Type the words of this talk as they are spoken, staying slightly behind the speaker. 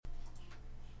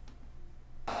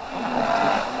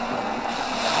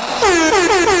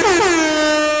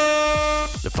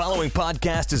following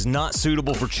podcast is not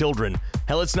suitable for children.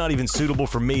 Hell, it's not even suitable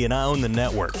for me, and I own the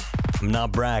network. I'm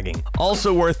not bragging.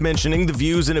 Also worth mentioning, the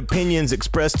views and opinions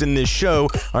expressed in this show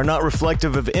are not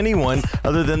reflective of anyone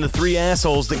other than the three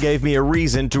assholes that gave me a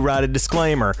reason to write a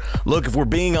disclaimer. Look, if we're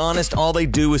being honest, all they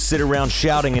do is sit around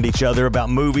shouting at each other about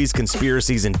movies,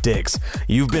 conspiracies, and dicks.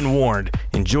 You've been warned.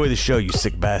 Enjoy the show, you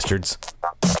sick bastards.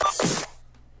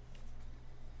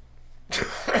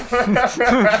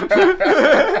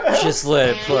 Just let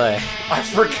it play. I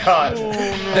forgot.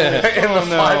 In the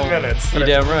 5 minutes. You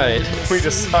damn right. We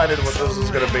decided what this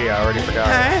was going to be. I already forgot.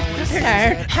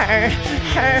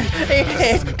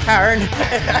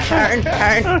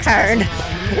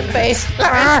 Bass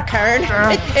line,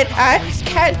 I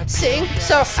can't sing,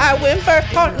 so I whimper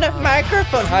on the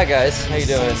microphone. Hi guys, how you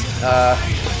doing?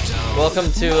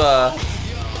 Welcome to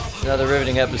another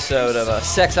riveting episode of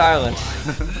Sex Island.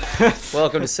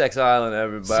 Welcome to Sex Island,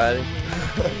 everybody.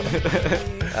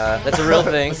 That's a real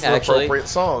thing, That's an actually. appropriate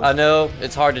song. I know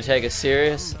it's hard to take us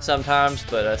serious sometimes,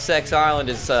 but Sex Island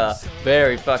is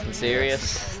very fucking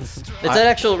serious. It's an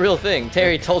actual real thing.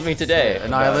 Terry told me today.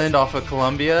 An island off of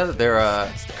Colombia.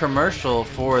 Their commercial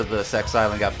for the Sex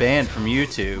Island got banned from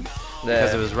YouTube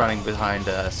because it was running behind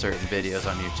certain videos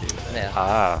on YouTube.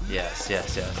 Yeah. Yes.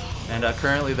 And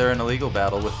currently they're in a legal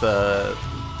battle with the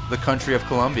country of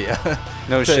Colombia.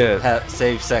 No shit.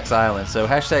 Save Sex Island. So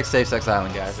hashtag Save Sex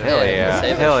Island, guys. Hell yeah.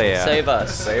 Save Hell us. yeah. Save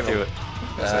us. Save it.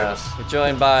 We're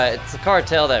joined by, it's a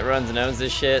cartel that runs and owns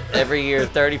this shit. Every year,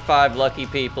 35 lucky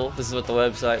people, this is what the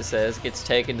website says, gets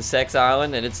taken to Sex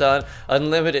Island, and it's on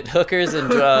unlimited hookers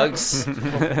and drugs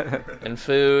and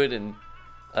food, and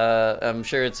I'm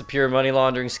sure it's a pure money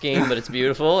laundering scheme, but it's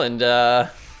beautiful, and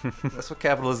That's what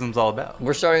capitalism's all about.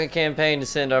 we're starting a campaign to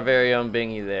send our very own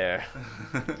Bingy there.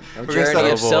 A We're gonna journey start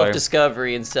of a boy.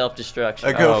 self-discovery and self-destruction.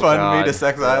 A GoFundMe God. to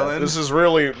Sex Island. This is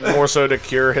really more so to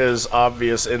cure his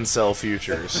obvious incel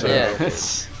future. So. Yeah,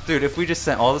 Dude, if we just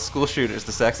sent all the school shooters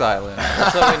to Sex Island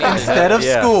that's what we need to instead do. of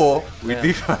Yeah. school, we'd Yeah.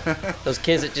 be fine. Those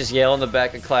kids that just yell in the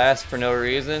back of class for no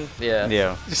reason, yeah.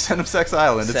 Yeah, Just send them Sex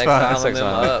Island. It's Sex fine. Island Sex them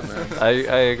Island. up, man. I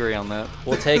agree on that.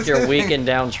 We'll take your weak and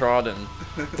downtrodden.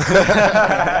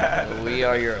 We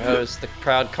are your hosts, the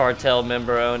proud cartel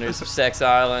member owners of Sex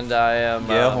Island. I am.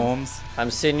 Holmes. I'm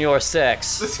Senor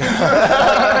Sex.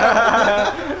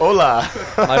 Hola.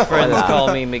 My friends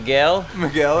call me Miguel,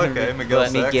 Miguel, okay. Miguel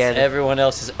but Sex. everyone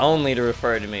else is only to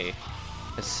refer to me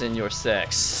as Senor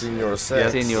Sex. Senior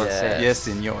Sex. Yes, Senor Yes. Sex. Yes,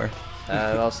 senor.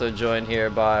 I'm also joined here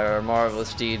by our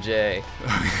marvelous DJ,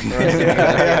 roasting here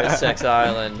at Sex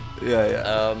Island.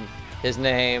 Yeah. His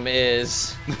name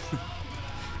is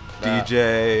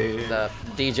DJ.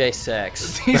 DJ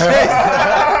Sex.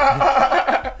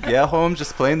 Yeah, Holmes,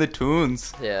 just playing the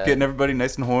tunes. Yeah. Getting everybody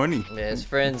nice and horny. Yeah, his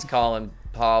friends call him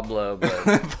Pablo,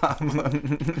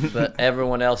 but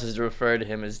everyone else is to refer to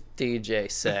him as DJ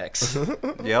Sex.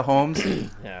 Yeah, Holmes.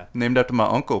 Yeah. Named after my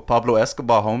uncle, Pablo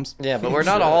Escobar, Holmes. Yeah, but we're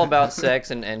not all about sex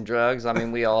and drugs. I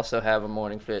mean, we also have a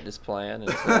morning fitness plan,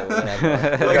 and so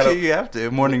Like, you have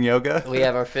to. Morning yoga. we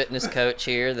have our fitness coach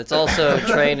here that's also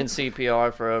trained in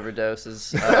CPR for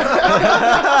overdoses.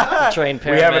 Trained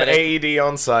paramedic. We have an AED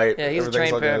on site. Yeah, he's a Everything's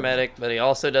trained all good. paramedic, but he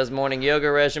also does morning yoga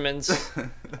regimens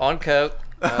on coke.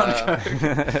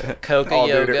 Coca Oh,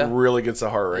 yoga. dude, it really gets the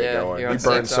heart rate Yeah, going. you're He on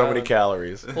burns Sex so many Island.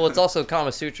 calories. Well, it's also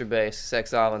Kama Sutra based,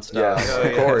 Sex Island style. Yes,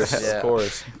 of course, Yeah. of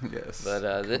course. Yes. But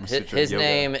Kama Sutra his yoga.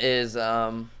 name is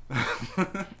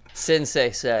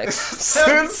Sensei Sex.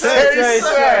 Sensei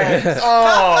Sex.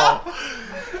 Oh.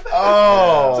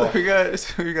 So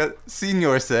we got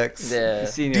Senior Sex, Yeah.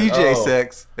 DJ Oh.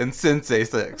 Sex, and Sensei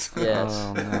Sex. Yes.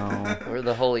 Oh no. We're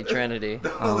the Holy Trinity.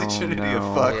 Holy Trinity no.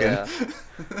 of fucking. Yeah.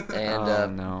 And Oh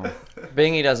no.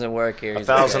 Bingy doesn't work here. He's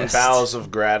the 1,000 guest. bows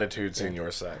of gratitude, Senior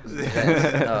Sex.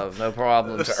 Oh, no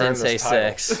problem. To earn Sensei this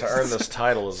title. Sex. To earn this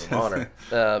title is an honor.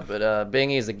 But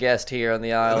Bingy is a guest here on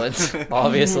the island,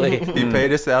 obviously. He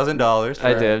paid us $1,000 for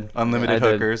I did. unlimited I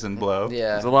did. hookers and blow.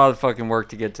 Yeah. There's a lot of fucking work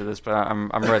to get to this, but I'm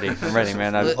ready. I'm ready,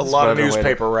 man. A It's A what lot I've of been waiting.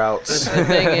 newspaper routes. The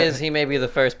thing is, he may be the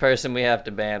first person we have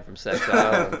to ban from Sex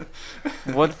Island.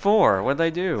 What for? What'd I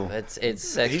do? It's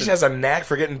sex. He with- just has a knack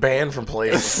for getting banned from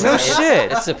places. No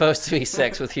shit. It's supposed to be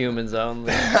sex with humans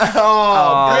only.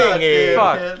 Oh, bring it.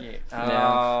 Fuck. Yeah.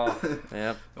 Oh.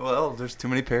 Yep. Well, there's too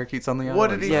many parakeets on the island. What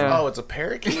did he? Yeah. Oh, it's a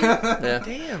parakeet. Yeah.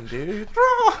 Damn, dude.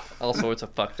 All sorts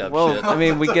of fucked up Well, shit. I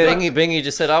mean, we get. Bingy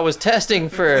just said I was testing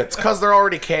for. It's because they're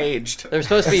already caged. There's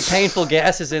supposed to be painful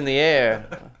gases in the air.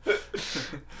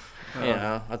 You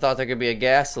know, I thought there could be a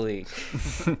gas leak.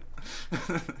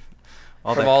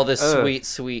 From all this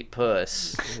sweet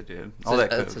puss. Yeah, dude. All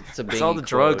that coke. It's all the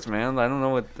drugs, man. I don't know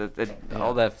what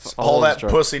all that. All that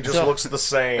drugs. pussy just looks the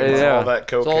same. It's Yeah. all that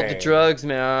cocaine. It's all the drugs,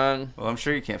 man. Well, I'm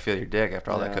sure you can't feel your dick after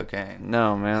all that cocaine.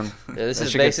 No, man. Yeah, this That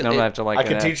is shit gets basically. numb after like I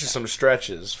can an teach you some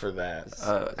stretches for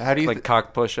that. How do you like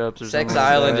cock push-ups or Sex something.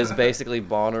 Island like is basically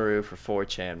Bonnaroo for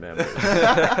 4chan members.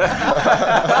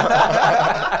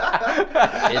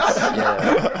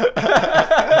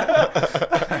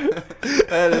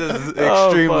 That is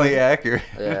extremely accurate.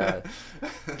 Yeah.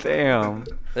 Damn.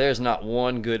 There's not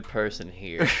one good person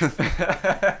here.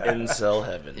 Incel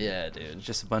heaven. Yeah, dude.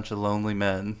 Just a bunch of lonely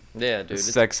men. Yeah, dude.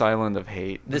 Sex Island of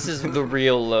hate. This is the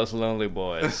real Los Lonely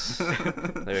Boys.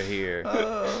 They're here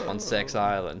on Sex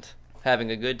Island,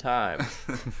 having a good time.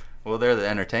 Well, they're the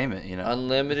entertainment, you know.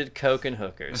 Unlimited coke and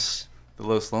hookers. The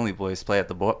Los Lonely Boys play at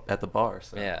the bar.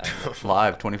 So. Yeah.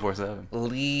 Live 24/7.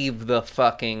 Leave the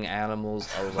fucking animals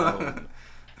alone.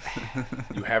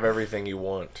 You have everything you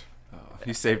want.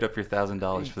 You saved up your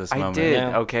 $1,000 for this I moment. did.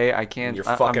 Yeah. Okay, I can't. You're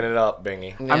fucking it up,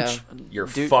 Bingy. Yeah. You're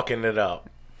Dude. fucking it up.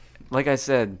 Like I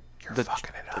said, the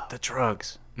fucking it up. The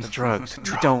drugs. The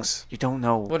drugs. You don't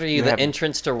know. What are you, the haven't-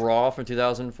 entrance to Raw from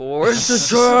 2004? It's the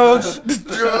drugs!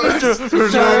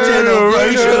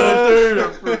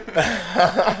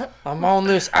 I'm on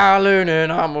this island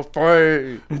and I'm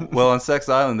afraid. Well, on Sex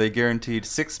Island, they guaranteed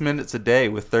 6 minutes a day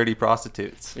with 30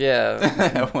 prostitutes Yeah.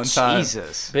 at one time.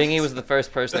 Jesus. Bingy was the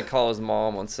first person to call his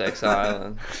mom on Sex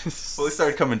Island. Well, they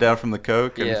started coming down from the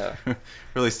coke and Yeah.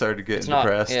 really started getting It's not,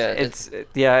 depressed. yeah,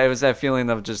 It was that feeling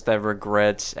of just that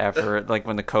regret after, like,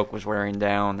 when the coke was wearing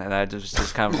down, and I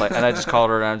just kind of like, and I just called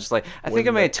her and I'm just like, I think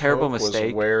I made a terrible mistake.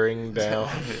 Was wearing down.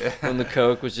 when the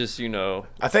coke was just,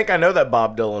 I think I know that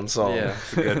Bob Dylan song. yeah.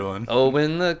 It's a good one. Oh,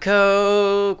 when the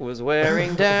coke was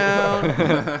wearing down.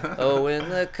 Oh, when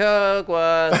the coke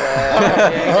was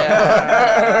wearing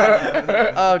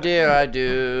down. Oh, dear, I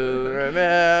do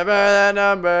remember that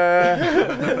number.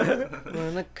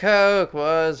 When the coke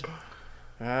was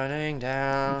running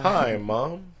down. Hi,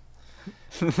 Mom.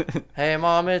 Hey,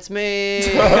 Mom, it's me.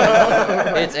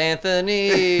 It's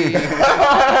Anthony.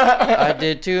 I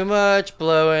did too much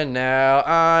blowing, now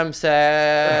I'm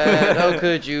sad. Oh,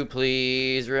 could you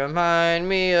please remind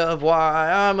me of why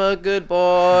I'm a good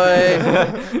boy,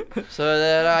 so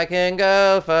that I can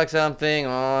go fuck something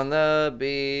on the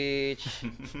beach.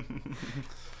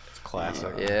 It's a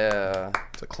classic. Yeah,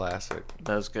 It's a classic.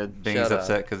 That was good. Bing's Shut up.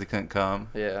 upset because he couldn't come.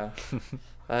 yeah.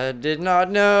 I did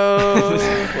not know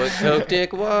what coke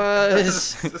dick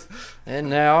was, and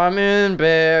now I'm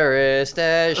embarrassed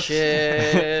as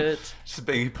shit. Just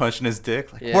Bingy punching his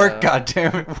dick. Like, Yeah. work,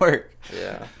 goddammit, work.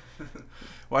 Yeah.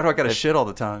 Why do I gotta shit all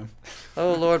the time?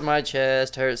 Oh Lord, my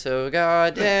chest hurts so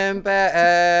goddamn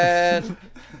bad.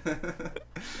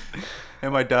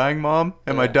 Am I dying, Mom?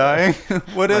 Am I dying?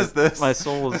 What is this? My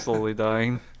soul is slowly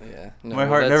dying. Yeah. No, My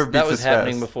heart never beats That was this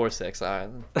happening fast. before Sex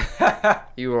Island.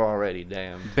 You were already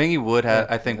damned. Bingy would have,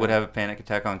 I think, would have a panic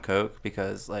attack on coke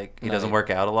because, like, he doesn't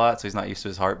work out a lot, so he's not used to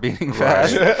his heart beating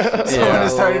fast. So when it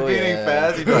started beating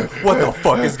fast, he'd be like, "What the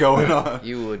fuck is going on?"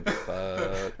 You would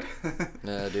fuck.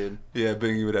 Nah, dude. Yeah,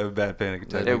 Bingy would have a bad panic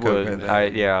attack. It when coke would. went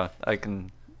down. I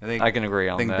can think agree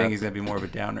on I think that. Bingy's gonna be more of a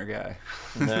downer guy.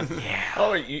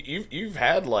 Oh, you've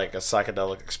had like a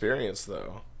psychedelic experience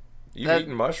though. You've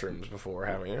eaten mushrooms before,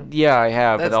 haven't you? Yeah, I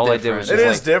have, That's but all I did was different. It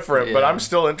just is like, different, but yeah. I'm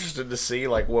still interested to see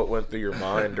like what went through your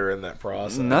mind during that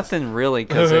process. nothing really,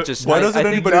 because it just. Why I doesn't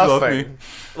think, anybody love me? Nothing.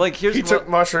 Like, here's He what- took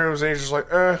mushrooms and he's just like,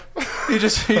 He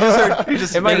just It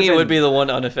might have Bingy been- would be the one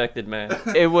unaffected man.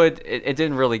 it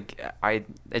didn't really.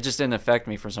 It just didn't affect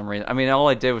me for some reason. I mean, all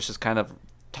I did was just kind of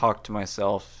talk to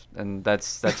myself, and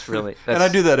that's really. That's, and I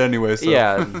do that anyway. So.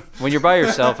 Yeah, when you're by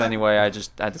yourself anyway,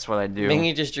 that's what I do.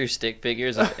 Bingy just drew stick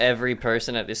figures of every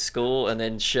person at his school and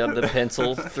then shoved the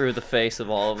pencil through the face of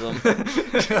all of them.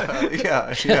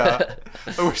 yeah.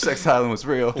 I wish Sex Island was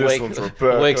real. This one's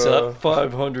Rebecca. Wakes up,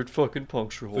 500 fucking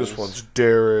puncture holes. This one's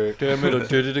Derek. Damn it, I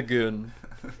did it again.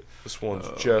 This one's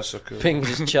Jessica. Ping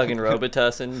just chugging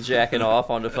Robitussin, jacking off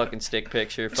on the fucking stick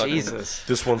picture. Fucking Jesus,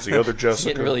 This one's the other Jessica.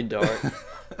 getting really dark.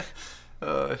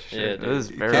 Oh shit. Yeah, it dude. is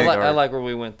very I dark. like where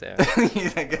we went there.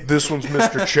 This one's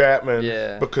Mr. Chapman.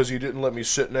 Yeah. Because he didn't let me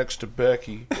sit next to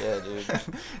Becky. Yeah, dude.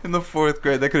 In the 4th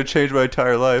grade, that could have changed my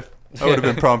entire life. I would have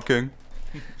been prom king.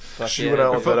 Fuck She yeah. went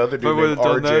out with that other If I dude would named have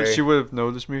done that, RJ. she would have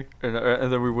noticed me, and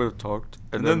then we would have talked,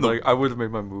 and then then I would have made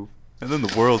my move. And then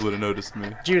the world would have noticed me.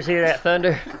 Did you hear that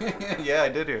thunder? Yeah, I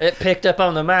did hear. It picked up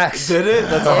on the mics. Did it?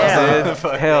 That's Yeah.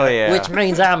 awesome. Hell yeah! Which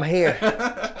means I'm here.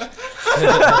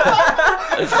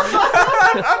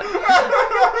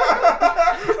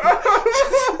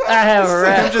 I have a Sam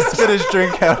rap. just spit his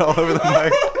drink out all over the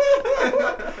mic.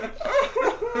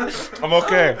 I'm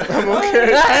okay. I'm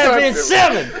okay. I have been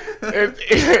 7. It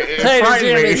Tater frightened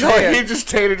Jim me. is Like, here. he just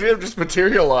Tater Jim just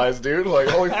materialized, dude. Like,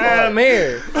 holy fuck. I'm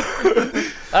here.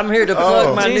 I'm here to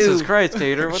plug my Jesus new. Christ,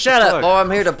 Tater. What Shut the up, fuck? boy.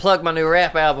 I'm here to plug my new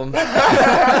rap album.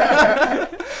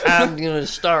 I'm gonna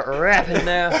start rapping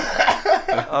now.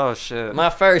 Oh shit. My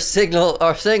first single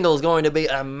is going to be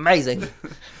amazing.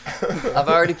 I've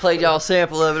already played y'all a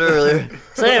sample of it earlier.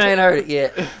 Sam ain't heard it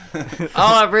yet.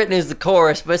 All I've written is the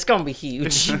chorus, but it's gonna be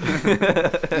huge. You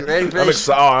ready for this?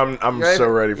 I'm so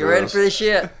ready for You ready this. for this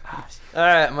shit? All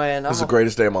right, man. This is the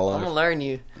greatest day of my I'm life. gonna learn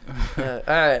you. All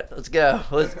right, let's go.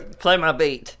 Let's play my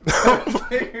beat. God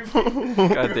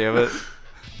damn it.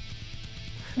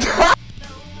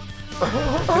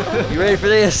 You ready for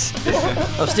this?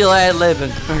 I'm still ad-libbing.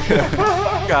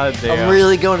 God damn. I'm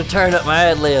really going to turn up my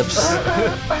ad-libs.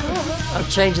 I'm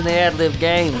changing the ad-lib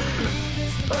game.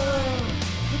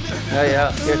 Oh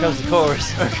yeah, here comes the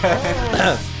chorus.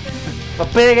 My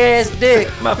big ass dick,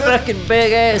 my fucking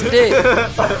big ass dick.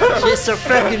 Shit's so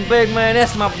fucking big, man.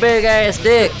 That's my big ass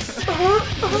dick.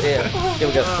 Yeah, here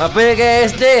we go. My big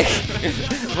ass dick,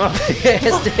 my big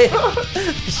ass dick.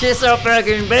 Shit's so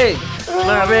fucking big,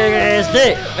 my big ass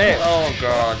dick. There. Oh,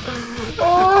 God.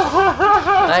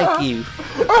 Thank you.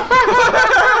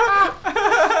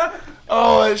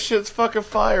 Oh, that shit's fucking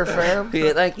fire, fam.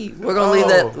 Yeah, thank you. We're gonna leave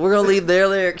that. We're gonna leave their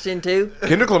lyrics in too.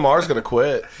 Kendrick Lamar's gonna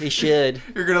quit. He should.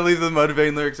 You're gonna leave the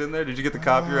Mudvayne lyrics in there? Did you get the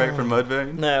copyright from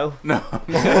Mudvayne? No, No.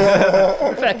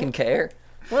 I fucking care.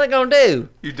 What are they gonna do?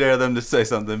 You dare them to say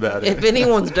something about it. If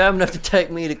anyone's dumb enough to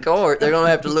take me to court, they're gonna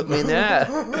have to look me in the eye.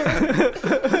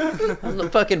 I'm the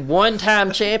fucking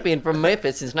one-time champion from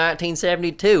Memphis since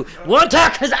 1972. One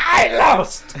time, cause I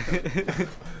lost.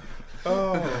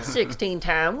 16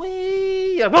 time.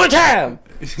 One time.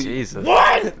 Jesus.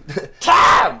 One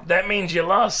time. That means you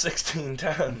lost 16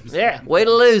 times. Yeah. Way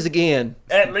to lose again.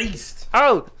 At least.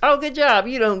 Oh, good job.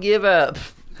 You don't give up.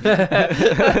 They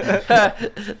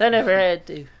never had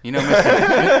to. You know,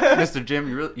 Mr.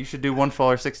 Jim, you should do One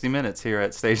Fall or 60 Minutes here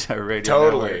at Stage Dive Radio.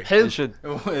 Totally. Who? You should.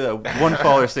 One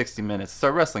Fall or 60 Minutes. It's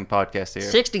our wrestling podcast here.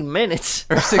 60 minutes.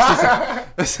 Or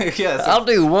 60 yes. I'll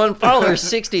do one fall or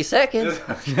 60 seconds.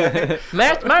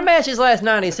 My matches last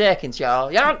 90 seconds, y'all.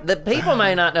 The people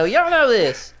may not know. Y'all know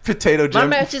this. Potato My Jim.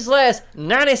 matches last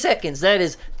 90 seconds. That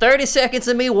is 30 seconds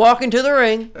of me walking to the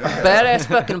ring. Badass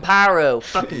fucking pyro.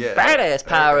 Fucking Yeah. badass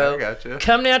pyro. I gotcha.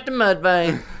 Coming out the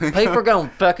Mudvayne. People are going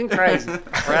fucking crazy.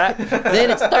 Right?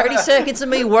 Then it's 30 seconds of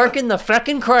me working the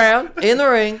fucking crowd in the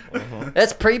ring.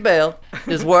 That's pre-bell.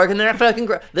 Just working that fucking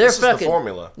crowd. They're This is the fucking.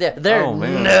 formula. Yeah, they're Oh,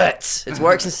 man. nuts. It's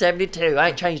worked since 72. I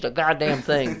ain't changed a goddamn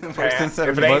thing. If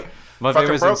it ain't My fucking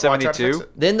favorite's broke, in why try to fix 72. it?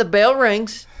 Then the bell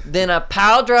rings. Then I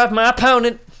pile drive my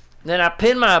opponent. Then I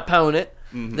pin my opponent.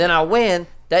 Then I win.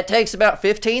 That takes about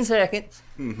 15 seconds.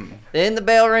 Then the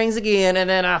bell rings again, and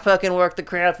then I fucking work the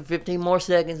crowd for 15 more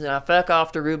seconds, and I fuck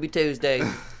off to Ruby Tuesday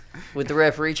with the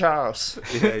referee Charles.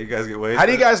 Yeah, you guys get wasted. How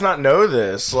do you guys not know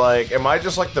this? Like, am I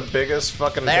just like the biggest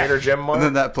fucking There. Tater Jim And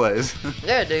then mark? that plays.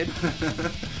 Yeah, dude.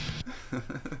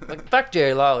 Like, fuck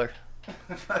Jerry Lawler.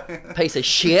 Piece of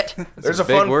shit. There's a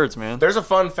Big fun words, man. There's a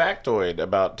fun factoid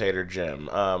about Tater Jim.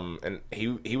 And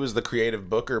he was the creative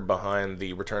booker behind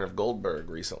the Return of Goldberg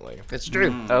recently. It's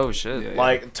true. Oh shit.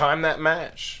 Like, time that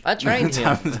match. I trained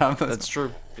him. That's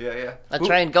true. Yeah, yeah. I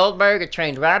trained Goldberg. I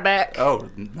trained Ryback. Oh,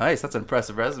 nice. That's an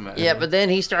impressive resume. Yeah, but then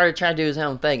he started trying to do his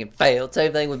own thing and failed.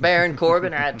 Same thing with Baron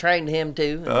Corbin. I trained him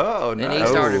too. Oh, And nice. he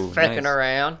started Oh, fucking nice.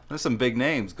 around. There's some big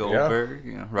names. Goldberg,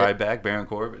 Ryback, Baron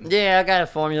Corbin. Yeah, I got a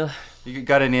formula. You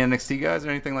got any NXT guys or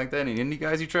anything like that? Any indie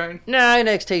guys you train? No,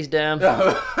 NXT's dumb.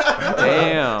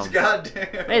 Damn. God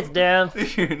damn. It's dumb.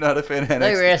 You're not a fan of They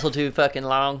NXT. wrestle too fucking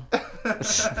long.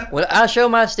 When I show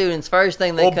my students, first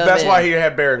thing they Well, come that's in. why he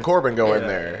had Baron Corbin go in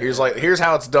there. He was like, here's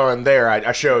how it's done there.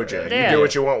 I showed you. Yeah. You do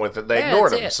what you want with it. They Yeah,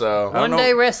 ignored that's him, it. so... One know.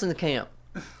 day wrestling camp.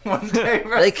 One day,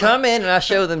 They come in and I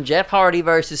show them Jeff Hardy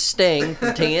versus Sting from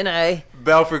TNA.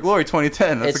 Battle for Glory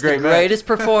 2010. That's It's a great the match. greatest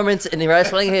performance in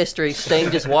wrestling history. Sting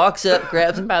just walks up,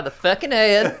 grabs him by the fucking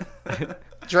head,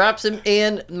 drops him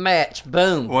in match.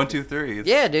 Boom. 1, 2, 3. It's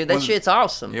Yeah, dude, that one of- shit's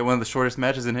awesome. Yeah, one of the shortest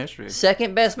matches in history.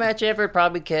 Second best match ever,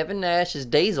 probably Kevin Nash's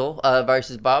Diesel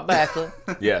versus Bob Backlund.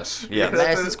 Yes. Yeah.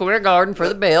 Madison Square Garden for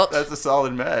the belt. That's a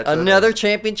solid match. Another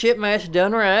championship match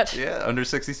done right. Yeah, under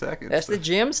 60 seconds. That's the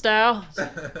gym style.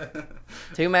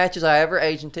 2 matches I ever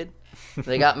agented.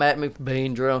 They got mad at me for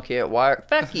being drunk at work.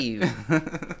 Fuck you.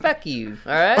 Fuck you.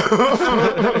 All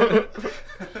right?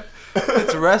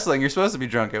 It's wrestling. You're supposed to be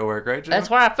drunk at work, right, Jim? That's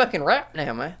why I fucking rap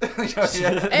now, man.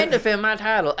 Yeah. And defend my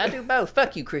title. I do both.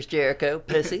 Fuck you, Chris Jericho,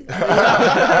 pussy.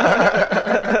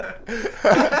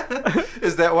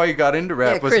 Is that why you got into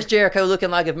Yeah, rap? Chris Jericho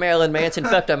looking like if Marilyn Manson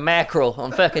fucked a mackerel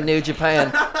on fucking New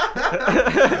Japan.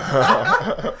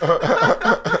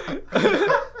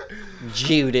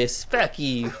 Judas, fuck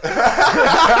you.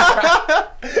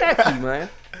 Fuck you, man.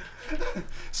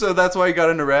 So that's why you got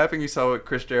into rapping? You saw what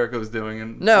Chris Jericho was doing?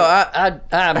 And No, I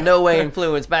am no way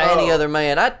influenced by any other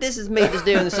man. This is me just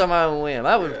doing this on my own whim.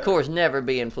 I would, of course, never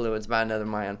be influenced by another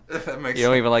man. That makes You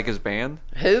don't even like his band?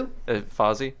 Who?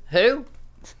 Fozzy? Who?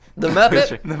 The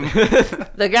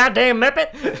Muppet? The goddamn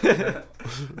Muppet?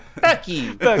 Fuck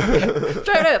you.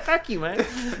 Straight up, fuck you, man.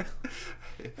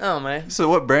 Oh, man. So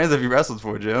what brands have you wrestled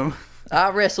for, Jim? I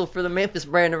wrestle for the Memphis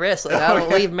brand of wrestling. I don't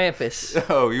leave Memphis.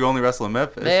 Oh, you only wrestle in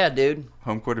Memphis? Yeah, dude.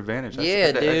 Home court advantage.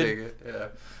 Yeah, I dude. dig it. Yeah.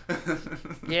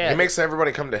 Yeah. He makes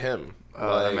everybody come to him.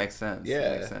 Oh, that makes sense. Yeah.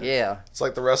 That makes sense. Yeah. It's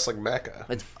like the wrestling mecca.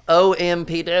 It's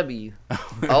OMPW.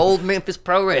 Old Memphis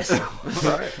Pro Wrestling.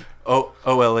 Right.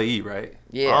 OLAE, right?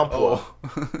 Yeah. Oh.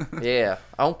 Yeah.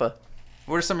 OMPA.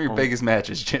 What are some of your biggest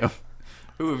matches, Jim?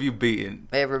 Who have you beaten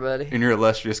Everybody. in your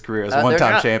illustrious career as They're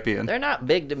one-time not- champion? They're not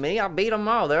big to me. I beat them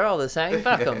all. They're all the same.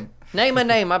 Fuck them. Name a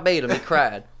name. I beat him. He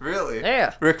cried. Really?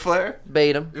 Yeah. Ric Flair?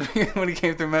 Beat him. When he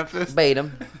came through Memphis? Beat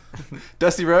him.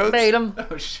 Dusty Rhodes? Beat him.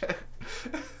 Oh, shit.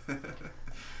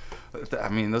 I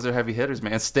mean, those are heavy hitters,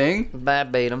 man. Sting? I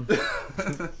beat him.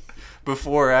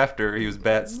 Before or after he was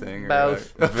Bat Sting? Or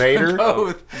Both. Vader?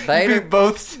 Both. Vader? You beat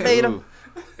both Sting. Beat him.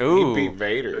 Ooh. He beat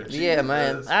Vader. Yeah,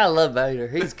 man. I love Vader.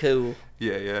 He's cool.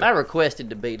 Yeah, yeah. I requested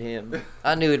to beat him.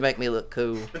 I knew it'd make me look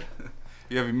cool.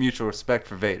 You have a mutual respect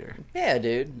for Vader. Yeah,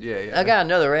 dude. Yeah, yeah. I got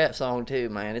another rap song too,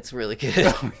 man. It's really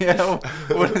good. Yeah.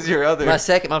 What is your other? my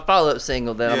follow-up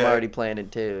single that I'm Yeah. already planning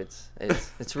too.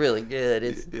 It's really good.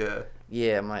 It's Yeah.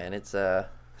 yeah, man. It's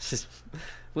just,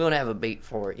 we don't have a beat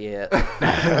for it yet,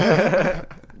 but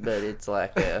it's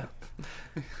like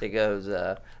it goes,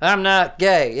 I'm not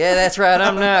gay. Yeah, that's right,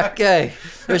 I'm not gay.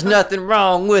 There's nothing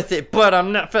wrong with it, but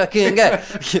I'm not fucking gay.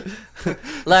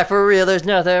 Like, for real, there's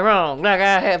nothing wrong. Like,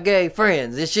 I have gay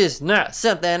friends. It's just not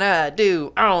something I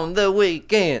do on the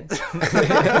weekends.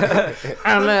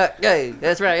 I'm not gay.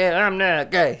 That's right, yeah, I'm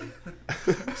not gay.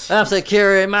 I'm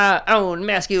secure in my own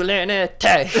masculinity.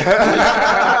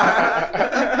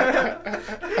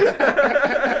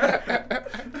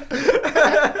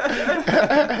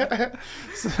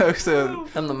 So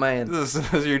I'm the man. those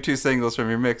are your two singles from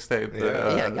your mixtape.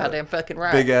 Yeah, goddamn fucking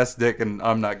right. Big Ass Dick and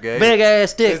I'm Not Gay. Big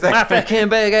ass dick. Is that My correct? fucking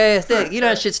big ass dick. You know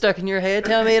that shit stuck in your head?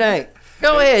 Tell me it ain't.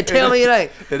 Go ahead, tell me it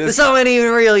ain't. It is- The song ain't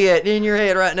even real yet in your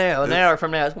head right now. An hour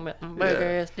from now, it's gonna be my big Yeah.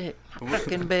 ass dick. My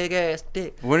fucking big ass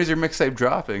dick. When is your mixtape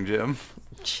dropping, Jim?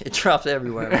 It drops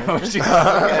everywhere, man. Oh, geez.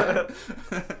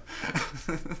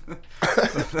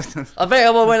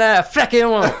 Available when I fucking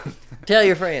want. Tell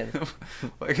your friends.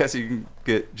 Well, I guess you can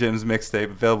get Jim's mixtape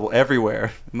available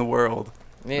everywhere in the world,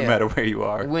 Yeah. no matter where you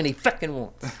are. When he fucking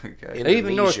wants. Okay.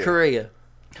 Even North Indonesia. Korea.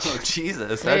 Oh,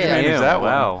 Jesus. How'd you Yeah. manage Damn, that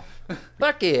one? wow.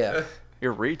 Fuck yeah.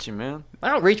 You're reaching, man. I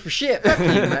don't reach for shit. Fuck you,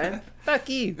 man. Fuck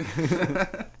you.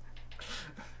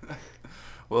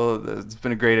 Well, it's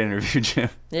been a great interview, Jim.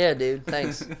 Yeah, dude.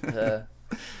 Thanks.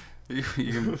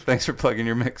 Thanks for plugging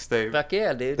your mixtape. Fuck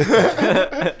yeah, dude.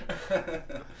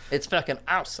 It's fucking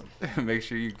awesome. Make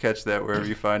sure you catch that wherever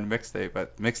you find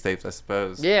mixtapes, I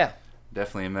suppose. Yeah.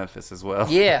 Definitely in Memphis as well.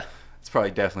 Yeah. It's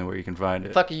probably definitely where you can find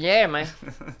it. Fucking yeah, man.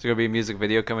 There's gonna be a music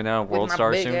video coming out on With World my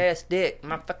Star big soon. ass dick.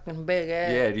 My fucking big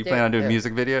ass Yeah, do you dick. plan on doing Yeah.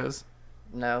 music videos?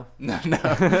 No. No.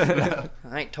 I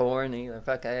ain't touring either.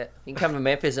 Fuck that. You can come to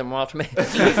Memphis and watch me.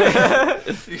 Okay.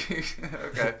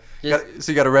 Just-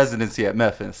 So you got a residency at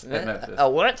Memphis. A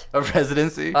what? A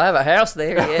residency? I have a house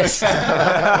there, yes.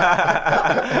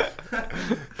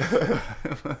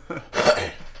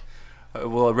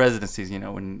 Well, a residency is,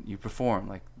 when you perform,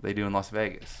 like they do in Las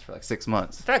Vegas for like 6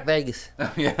 months. Fuck Vegas.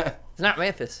 Yeah. It's not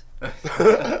Memphis.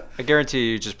 I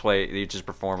guarantee you just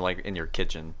perform like in your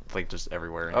kitchen, like just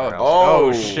everywhere in your house.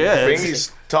 Oh, shit.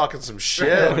 Bingy's talking some Oh,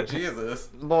 shit. Jesus.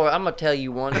 Boy, I'm going to tell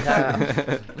you one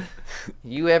time.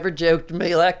 You ever joke to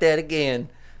me like that again,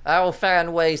 I will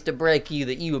find ways to break you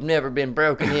that you have never been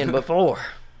broken in before.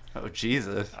 Oh,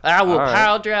 Jesus. I will All right.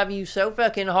 pile drive you so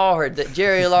fucking hard that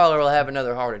Jerry Lawler will have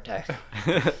another heart attack.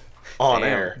 On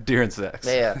air. During sex.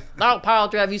 Yeah. I'll pile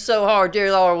drive you so hard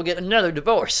Jerry Lawler will get another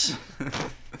divorce.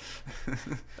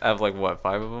 I have like what,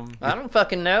 5 of them? I don't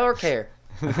fucking know or care.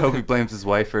 I hope he blames his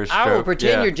wife for his stroke. I will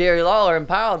pretend Yeah. you're Jerry Lawler and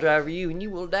pile driver you and you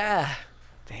will die.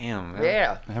 Damn, man.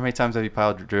 Yeah. How many times have you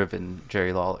piled driven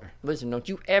Jerry Lawler? Listen, don't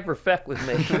you ever fuck with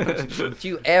me. Don't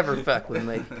you ever fuck with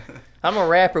me. I'm a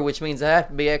rapper, which means I have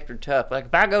to be extra tough. Like,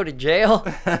 if I go to jail,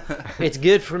 it's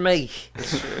good for me.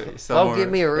 Don't give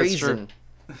me a reason.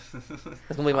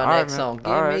 That's going to be my next song.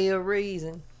 Give me a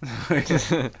reason.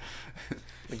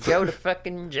 Go to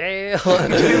fucking jail.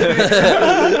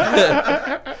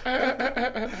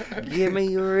 Give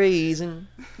me a reason.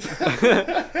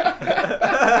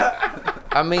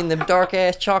 I mean, them dark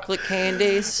ass chocolate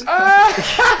candies.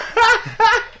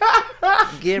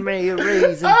 Give me a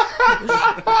reason.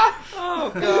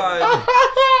 Oh, God.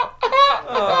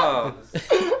 Oh.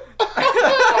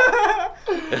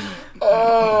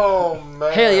 Oh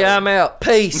man. Hell yeah, I'm out.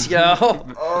 Peace, y'all.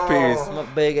 Peace. My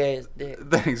big ass dick.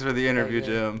 Thanks for the interview,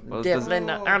 Jim. Definitely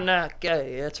not. I'm not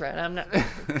gay. That's right. I'm not.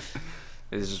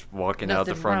 He's just walking out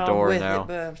the Nothing front wrong door with now. It,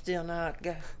 but I'm still not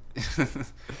gay.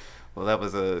 Well, that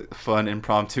was a fun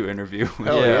impromptu interview.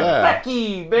 Hell yeah. Fuck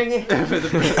you, baby.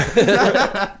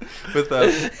 With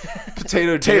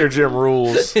Potato Tater Jim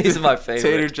rules. He's my favorite.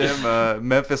 Tater Jim,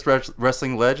 Memphis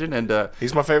wrestling legend, and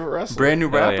He's my favorite wrestler. brand new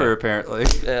Hell rapper yeah. apparently.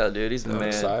 Yeah, dude, he's the man.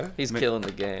 excited. He's killing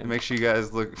the game. Make sure you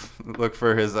guys look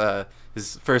for his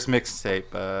first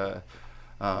mixtape,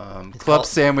 Club called-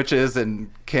 Sandwiches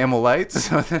and Camel Lights.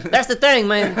 That's the thing,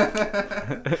 man.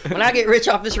 When I get rich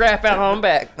off this rap out on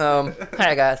back,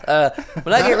 hi guys.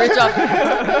 When I get rich off,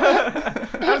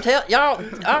 I'm telling y'all.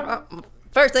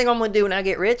 First thing I'm gonna do when I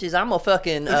get rich is I'm gonna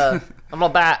fucking I'm gonna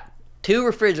buy 2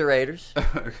 refrigerators.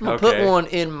 I'm gonna put Okay. one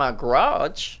in my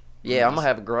garage. Yeah, I'm gonna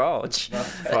have a garage.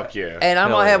 Fuck yeah. And I'm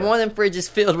Hell gonna have yeah. one of them fridges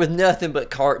filled with nothing but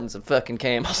cartons of fucking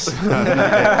Camels.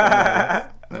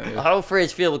 A whole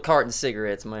fridge filled with cartons of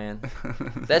cigarettes, man.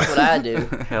 That's what I do.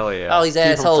 Hell yeah. All these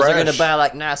 'em assholes are gonna fresh. buy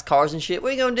like nice cars and shit. What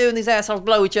are you gonna do when these assholes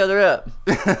blow each other up?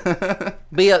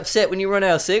 Be upset when you run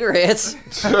out of cigarettes.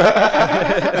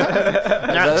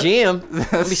 Not Jim.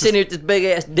 I'll be sitting here with this big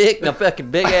ass dick and a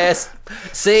fucking big ass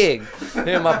cig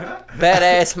in my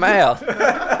badass mouth.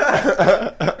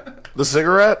 The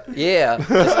cigarette? Yeah,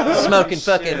 just smoking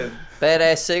fucking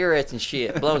badass cigarettes and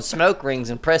shit, blowing smoke rings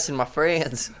and pressing my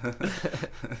friends.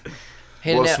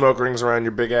 Handing Blow out- smoke rings around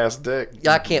your big ass dick.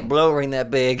 I can't blow ring that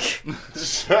big.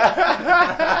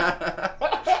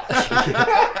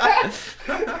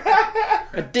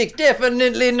 My dick's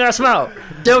definitely not small.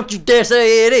 Don't you dare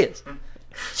say it is.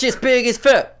 Shit's big as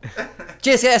fuck.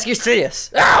 Just ask your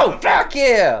sis. Oh, fuck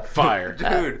yeah. Fire.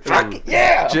 Dude, Fuck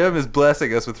yeah. Jim is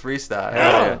blessing us with freestyle.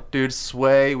 Yeah. Dude,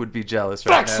 Sway would be jealous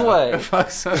right Fuck now. Sway.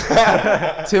 Fuck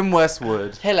Sway. Tim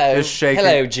Westwood. Hello. is shaking.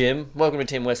 Hello, Jim. Welcome to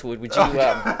Tim Westwood. Would you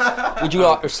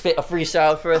like to spit a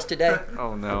freestyle for us today?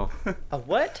 Oh, no. A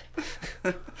what?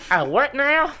 A what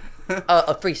now?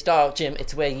 A freestyle, Jim.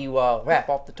 It's where you rap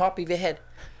off the top of your head.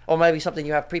 Or maybe something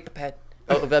you have pre-prepared.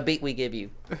 Of a beat we give you.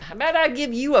 How about I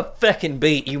give you a fucking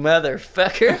beat, you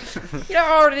motherfucker? You know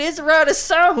how hard it is to write a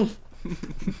song.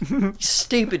 You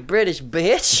stupid British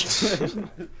bitch.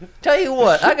 Tell you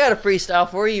what, I got a freestyle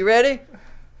for you. You ready?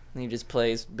 And he just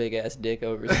plays big ass dick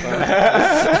over his phone. On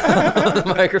the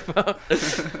microphone.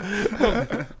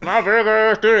 My big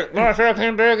ass dick, my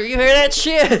fucking big. You hear that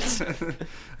shit?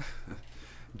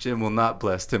 Jim will not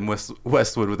bless Tim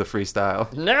Westwood with a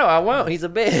freestyle. No, I won't. He's a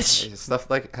bitch. Stuff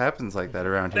like happens like that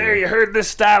around here. heard this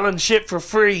styling shit for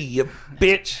free, you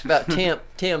bitch. About Tim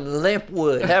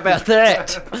Limpwood. How about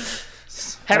that?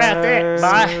 How about that,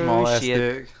 boy? Small ass shit.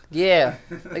 dick. Yeah,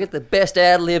 I get the best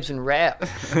ad libs in rap.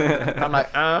 I'm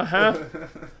like,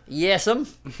 yes'm,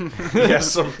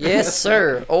 yes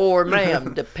sir, or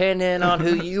ma'am, depending on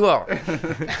who you are.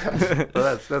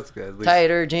 Well, that's good. At least.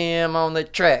 Tater Jim on the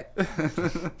track,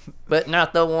 but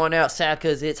not the one outside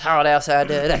because it's hot outside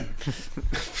today.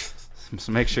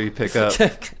 So make sure you pick up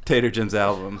Tater Jim's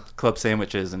album, Club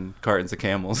Sandwiches and Cartons of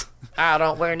Camels. I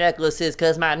don't wear necklaces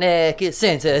because my neck is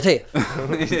sensitive.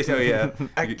 Oh yeah.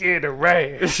 I get a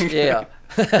rash. Yeah,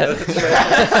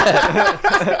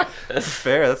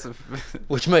 Fair. That's a,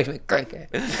 which makes me cranky.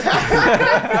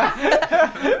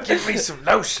 Give me some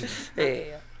lotion.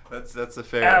 Yeah. that's a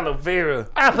fair. Aloe vera.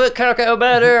 I put cocoa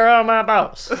butter on my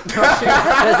balls.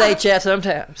 Because they chat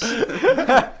sometimes.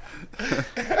 Know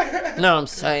what I'm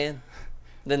saying?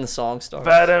 Then the song starts.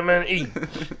 Vitamin E.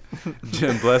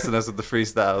 Jim blessing us with the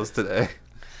freestyles today.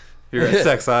 Here at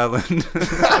Sex Island.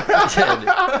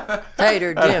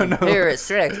 Tater Jim here at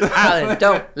Sex Island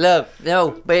don't love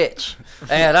no bitch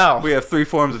at all. We have 3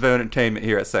 forms of entertainment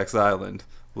here at Sex Island: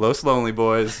 Los Lonely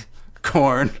Boys,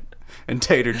 Corn, and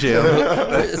Tater Jim.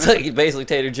 It's like basically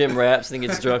Tater Jim raps and then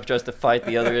gets drunk, tries to fight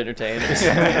the other entertainers.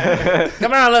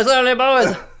 Come on, those lonely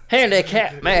boys.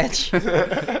 Handicap match.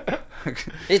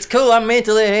 It's cool. I'm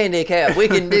mentally handicapped. We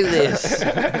can do this.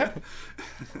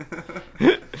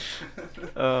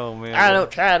 Oh man. I don't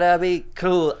try to be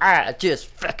cool. I just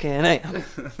fucking am.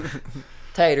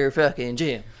 Tater fucking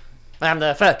Jim. I'm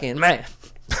the fucking man.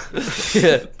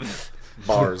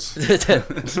 Bars.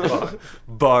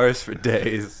 Bars for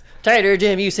days. Tater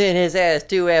Jim, you send his ass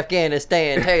to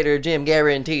Afghanistan. Tater Jim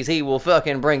guarantees he will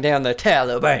fucking bring down the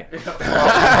Taliban.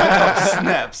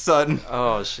 Snap, son.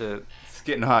 Oh shit. It's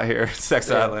getting hot here. Sex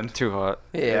Island. Too hot.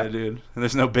 Yeah. dude. And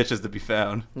there's no bitches to be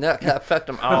found. No, I fucked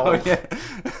them all. Oh, yeah.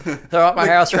 They're at my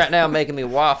house right now making me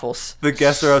waffles. The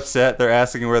guests are upset. They're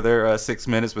asking where their 6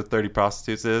 minutes with 30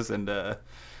 prostitutes is, and they're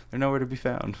nowhere to be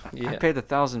found. I paid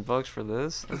 $1,000 for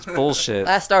this. That's bullshit.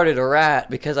 I started a riot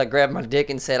because I grabbed my dick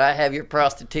and said, I have your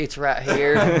prostitutes right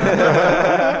here.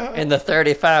 And the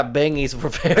 35 bingies were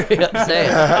very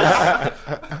upset.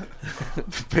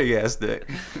 Big ass dick.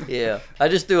 Yeah. I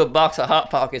just threw a box of Hot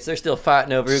Pockets. They're still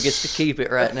fighting over who gets to keep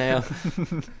it right now.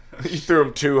 You threw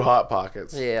them 2 Hot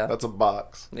Pockets. Yeah. That's a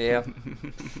box. Yeah.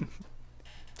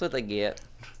 That's what they get.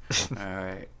 All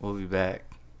right, we'll be back.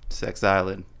 Sex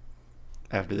Island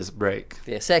after this break.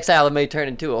 Yeah, Sex Island may turn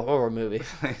into a horror movie.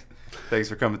 Thanks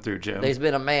for coming through, Jim. There's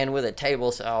been a man with a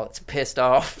table saw that's pissed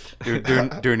off. Doing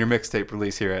your mixtape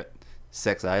release here at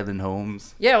Sex Island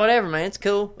Homes. Yeah, whatever, man. It's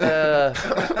cool. Can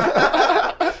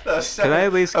I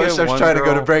at least I get was one trying girl?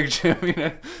 to go to break, Jim. You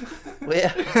know?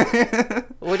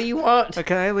 What do you want?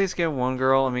 Can I at least get one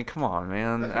girl? I mean, come on,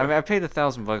 man. I mean, I paid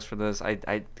 $1,000 for this. I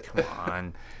come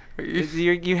on.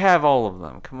 You have all of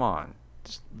them. Come on.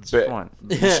 Just one.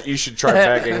 You should try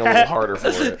begging a little harder for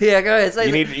it. Yeah, go ahead. Say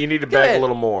You need to Go beg ahead. a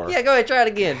little more. Yeah, go ahead. Try it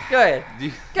again. Go ahead.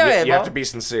 Go ahead, You have Bob. to be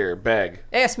sincere. Beg.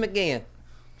 Ask him again.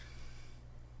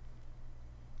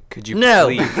 Could you No.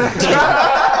 please?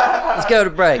 Let's go to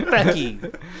break. Fuck you.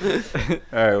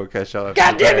 All right, we'll catch y'all.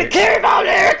 God damn it, carry on,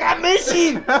 Eric. I miss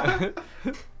you.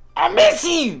 I miss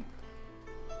you.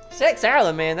 Sex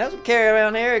Island, man. That's what Carry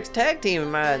On Eric's tag team of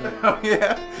mine. Oh,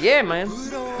 yeah? Yeah, man.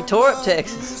 He tore up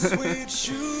Texas.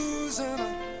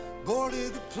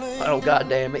 Oh, God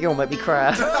damn it. You're going to make me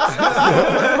cry.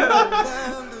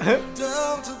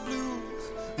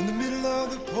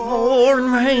 Lord,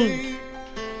 man.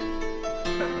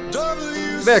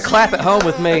 You better clap at home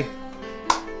with me.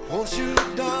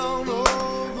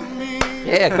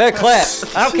 Yeah, better clap.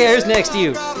 I don't care who's next to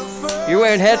you. You're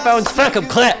wearing headphones, fuck 'em,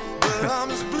 clap.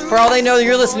 For all they know,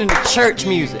 you're listening to church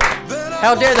music.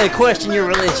 How dare they question your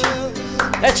religion?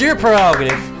 That's your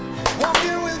prerogative.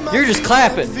 You're just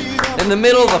clapping in the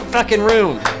middle of a fucking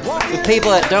room with people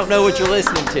that don't know what you're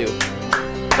listening to.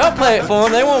 Don't play it for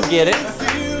them, they won't get it.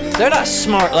 They're not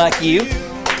smart like you.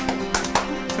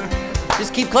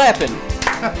 Just keep clapping.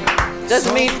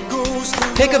 Doesn't mean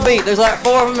pick a beat. There's like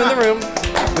 4 of them in the room.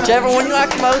 Whichever one you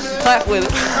like the most, clap with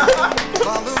it.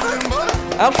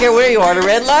 I don't care where you are. The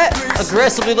red light,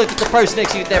 aggressively look at the person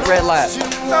next to you at that red light.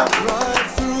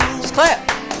 Just clap.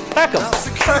 Fuck them.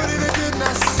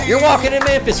 You're walking in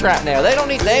Memphis right now. They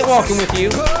ain't walking with you.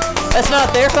 That's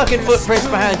not their fucking footprints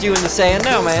behind you in the sand.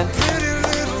 No, man.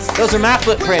 Those are my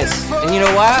footprints. And you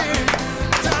know why?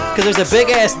 Because there's a big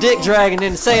ass dick dragging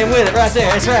in the sand with it right there.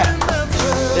 That's right.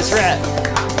 That's right.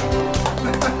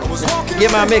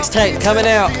 Get my mixtape coming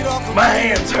out. My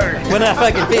hands hurt. When I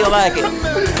fucking feel like it.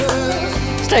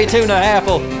 Stay tuned to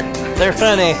Apple. They're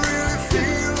funny.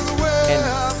 And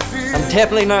I'm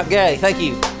definitely not gay. Thank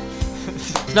you.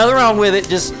 There's nothing wrong with it.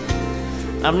 Just,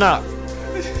 I'm not.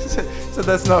 So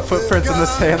that's not footprints in the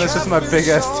sand. That's just my big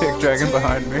ass dick dragging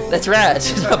behind me. That's right. It's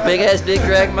just my big ass dick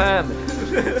dragging behind me.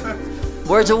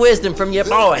 Words of wisdom from your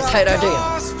boy, Tater Jim.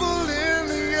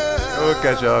 We'll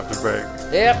catch y'all after break.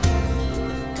 Yep.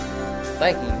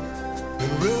 Thank you.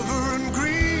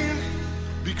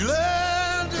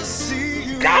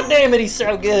 God damn it, he's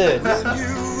so good.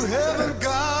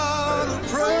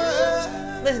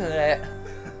 Listen to that.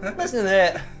 Listen to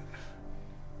that.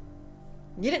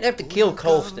 You didn't have to kill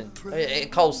Coulson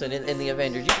in the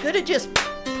Avengers. You could have just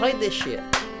played this shit.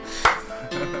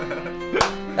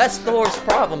 That's Thor's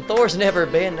problem. Thor's never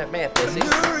been to Memphis. He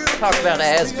talks about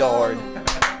Asgard.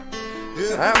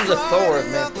 I'm the Thor of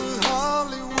Memphis.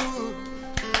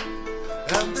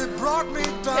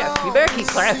 Yeah, you better keep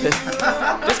clapping.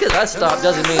 Just because I stopped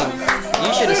doesn't mean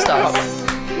you should have stopped.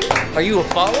 Are you a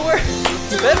follower?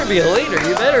 You better be a leader.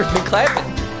 You better be clapping.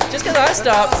 Just because I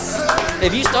stopped,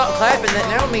 if you stop clapping, that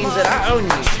now means that I own you.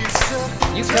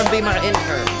 You come be my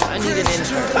intern. I need an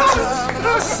intern.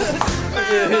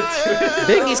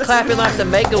 Biggie's clapping like the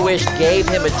Make-A-Wish gave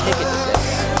him a ticket today.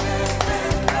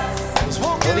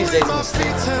 One of these days I'm gonna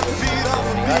sleep.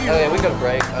 Oh yeah, we go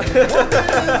break.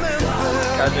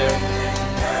 God damn.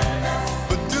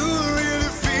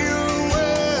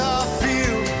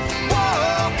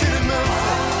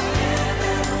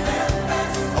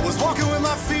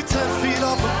 my feet 10 feet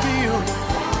off a beam.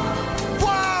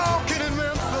 Walking in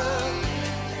Memphis.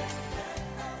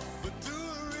 But do I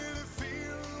really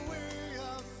feel the way I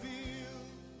feel?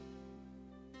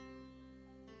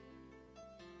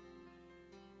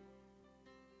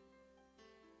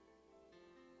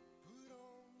 Put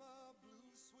on my blue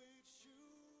suede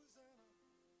shoes and I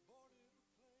boarded a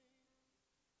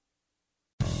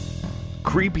plane.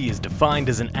 Creepy is defined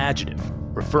as an adjective,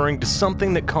 referring to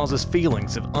something that causes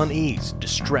feelings of unease,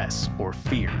 distress, or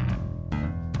fear.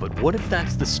 But what if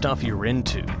that's the stuff you're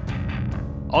into?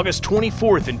 August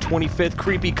 24th and 25th,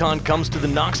 CreepyCon comes to the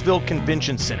Knoxville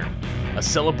Convention Center, a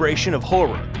celebration of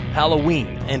horror,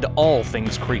 Halloween, and all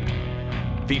things creepy.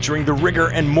 Featuring the Rigger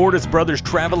and Mortis Brothers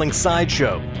traveling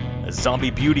sideshow, a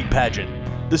zombie beauty pageant,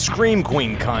 the Scream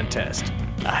Queen contest,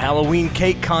 a Halloween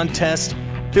cake contest,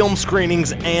 film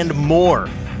screenings, and more.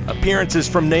 Appearances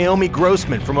from Naomi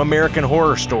Grossman from American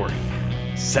Horror Story,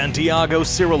 Santiago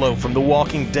Cirillo from The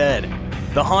Walking Dead,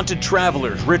 The Haunted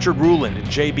Travelers, Richard Ruland and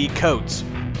J.B. Coates,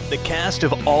 the cast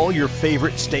of all your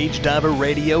favorite Stage Diver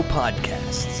Radio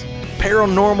podcasts,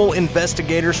 paranormal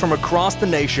investigators from across the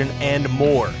nation, and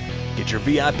more. Get your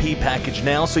VIP package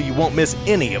now so you won't miss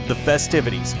any of the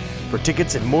festivities. For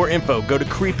tickets and more info, go to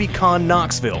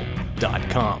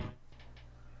creepyconknoxville.com.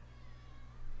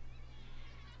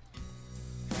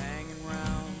 Hanging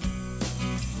round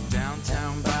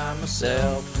downtown by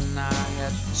myself, and I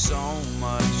had so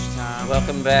much time.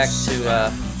 Welcome back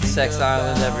to Sex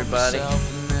Island, everybody.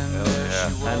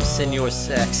 I'm Senor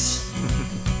Sex.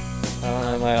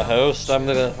 I'm a host. I'm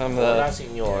the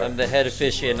head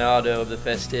aficionado of the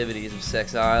festivities of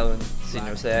Sex Island.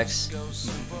 Senor Sex,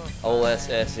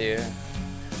 OSS here.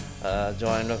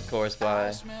 Joined, of course,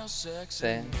 by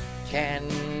Sam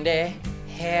Candy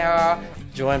here.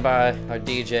 Joined by our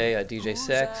DJ, DJ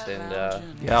Sex, and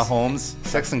Yeah, Holmes,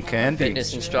 Sex and Candy.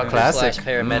 fitness instructor Classic. slash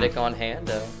paramedic on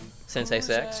hand, Sensei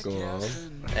Sex.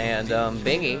 And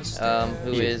Bingy,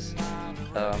 who is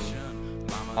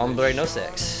Hombre No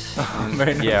Sex.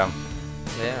 Hombre no, Yeah.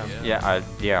 Yeah.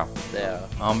 Yeah.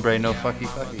 hombre no fucky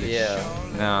fucky. Yeah.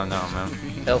 No, man.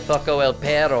 El Fucko El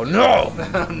Perro. No!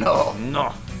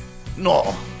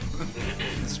 No.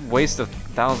 It's a waste of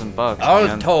 $1,000, I'll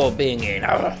man. told Bingy.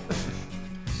 No.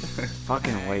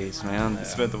 Fucking waste, man.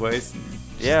 Spent the waste.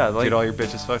 Yeah, like Get all your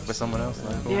bitches fucked by someone else.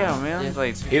 Like, cool. yeah, man. Yeah.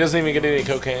 Like He doesn't even get any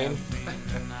cocaine.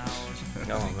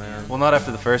 Oh, man. Well, not after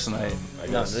the first night. I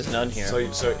No, guess. there's none here. So you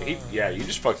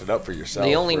just fucked it up for yourself.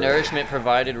 The only for- nourishment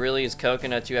provided really is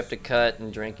coconuts you have to cut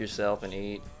and drink yourself and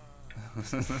eat.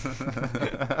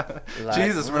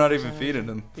 Jesus, we're not even feeding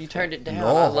him. You turned it down. No,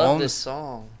 I love Holmes. this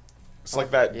song. It's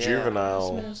like that Yeah.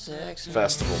 juvenile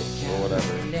festival or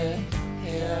whatever.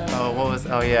 Oh, what was?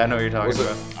 Oh yeah, I know what you're talking Was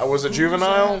about. it? Was it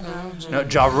juvenile? No,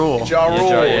 Ja Rule. Ja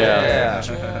Rule. Yeah.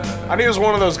 I knew he was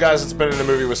one of those guys that's been in a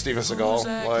movie with Steven Seagal.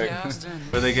 Like,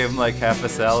 Where they gave him like half a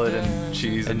salad and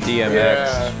cheese and and DMX.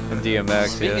 Yeah. And DMX.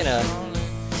 Speaking Yeah.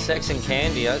 of sex and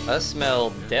candy, I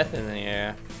smell death in the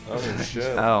air. oh shit.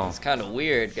 Oh. It's kind of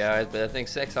weird, guys, but I think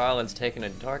Sex Island's taking a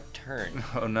dark turn.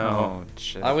 Oh no. Oh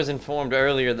shit. I was informed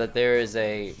earlier that there is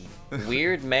a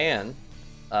weird man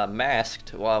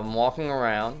masked while I'm walking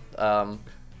around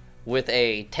with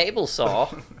a table saw.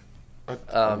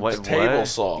 What? A table what?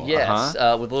 saw. Yes,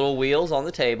 with little wheels on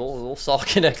the table, a little saw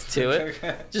connected to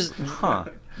it. Just Huh.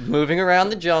 moving around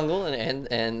the jungle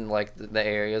and like the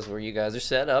areas where you guys are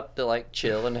set up to like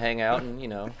chill and hang out and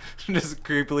Just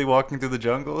creepily walking through the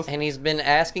jungles. and he's been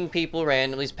asking people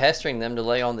randomly, he's pestering them to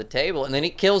lay on the table, and then he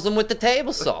kills them with the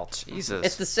table saw. Jesus.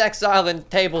 It's the Sex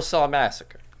Island Table Saw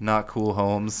Massacre. Not cool,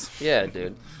 Holmes. Yeah,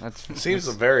 dude. That's Seems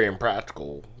a very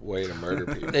impractical way to murder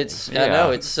people. It's I Yeah. know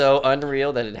it's so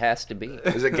unreal that it has to be.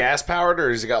 Is it gas powered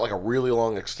or has he got like a really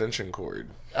long extension cord?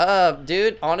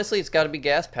 Dude, honestly, it's got to be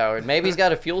gas powered. Maybe he's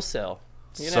got a fuel cell.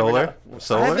 You never Solar? know.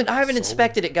 Solar? I haven't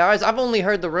inspected it, guys. I've only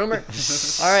heard the rumor.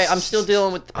 All right, I'm still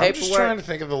dealing with the I'm just trying paperwork. to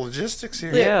think of the logistics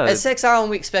here. Yeah. At Sex Island,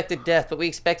 we expected death, but we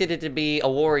expected it to be a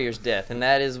warrior's death, and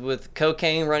that is with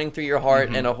cocaine running through your heart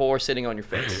and a whore sitting on your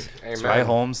face. Amen. Right,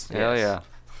 Holmes? hell yeah.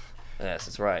 Yes,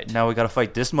 that's right. Now we gotta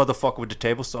fight this motherfucker with the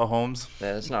table saw, Holmes.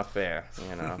 That's not fair.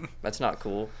 That's not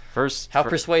cool. First. How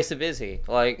persuasive is he?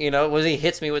 Like, was he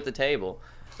hits me with the table?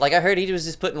 Like, I heard he was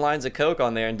just putting lines of coke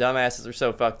on there, and dumbasses are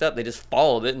so fucked up, they just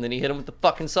followed it, and then he hit him with the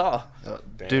fucking saw.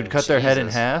 Dude, cut their head in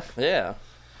Jesus. half. Yeah.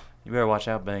 You better watch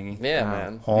out, Bangy. Yeah,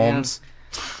 man. Holmes.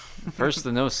 First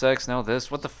the no sex, now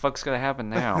this. What the fuck's gonna happen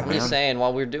now, I'm man? just saying,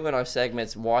 while we're doing our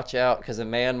segments, watch out, because a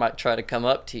man might try to come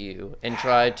up to you and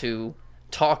try to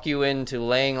talk you into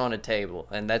laying on a table,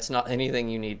 and that's not anything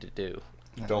you need to do.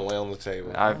 Don't lay on the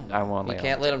table. I won't lay You on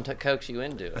can't the let them coax you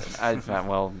into it.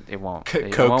 well, it won't.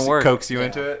 It won't work. Coax you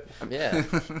into it. Yeah.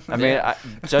 I mean,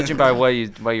 judging by what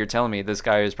you're telling me, this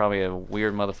guy is probably a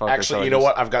weird motherfucker. Actually, so you know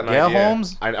what? I've got an idea.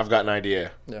 Holmes? I've got an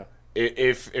idea. Yeah.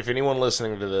 If anyone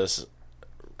listening to this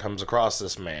comes across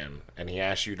this man and he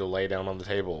asks you to lay down on the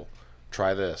table,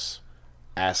 try this.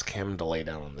 Ask him to lay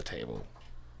down on the table.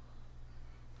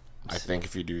 I think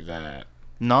if you do that.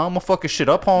 Nah, I'm gonna fuck his shit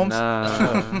up, Holmes.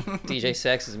 Nah. DJ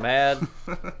Sex is mad.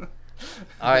 All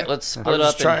right, let's split I'm up.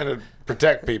 just trying to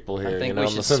protect people here, you know,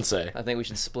 I'm the sensei. I think we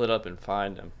should split up and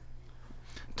find him.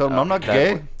 Tell him I'm not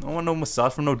gay. I don't want no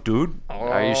massage from no dude.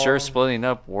 Are you sure splitting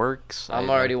up works? I'm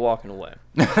already walking away.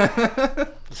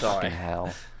 Sorry.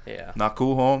 Hell. Yeah. Not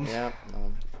cool, Holmes. Yeah.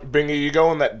 Bingy, you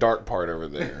go in that dark part over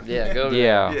there. Yeah, go to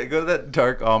Yeah, go to that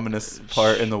dark, ominous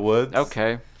part in the woods.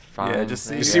 Okay, fine. Yeah, just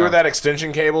see. You see where that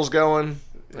extension cable's going?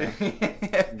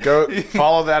 Go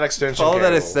follow that extension Follow cable.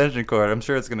 that extension cord. I'm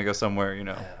sure it's gonna go somewhere, you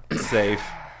know, safe.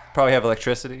 Probably have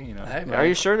electricity, you know. Hey, Are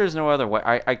you sure there's no other way?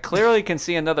 I clearly can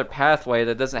see another pathway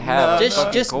that doesn't have. No, a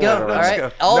fucking Just cord go. around All it. right.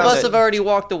 go. All of No, us have already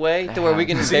walked away to where we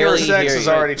can Zero barely Sex hear is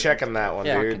you. already checking that one,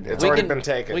 Yeah. dude. It's We already can- been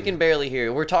taken. We can barely hear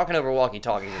you. We're talking over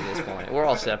walkie-talkies at this point. We're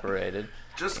all separated.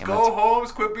 Just go,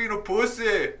 Holmes. Quit being a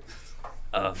pussy.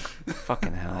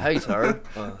 Fucking hell. Hey, sir.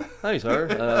 Hey,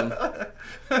 sir.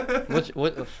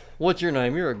 What's your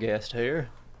name? You're a guest here.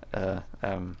 I'm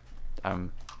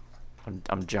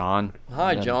John.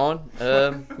 Hi, And-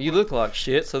 John. You look like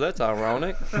shit, so that's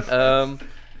ironic.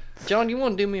 John, you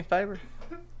want to do me a favor?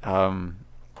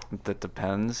 That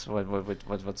depends. What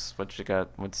you got?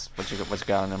 What you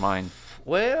got in your mind?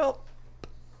 Well,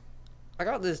 I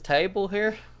got this table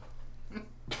here,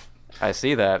 I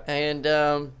see that. and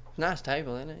nice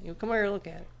table, isn't it? You come here, look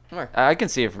at it. Come here. I can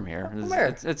see it from here. Come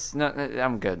here. It's not.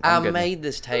 I'm good. I I'm good. made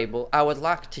this table. I would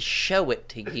like to show it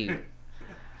to you.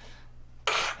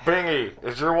 Bingy,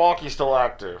 is your walkie still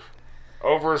active?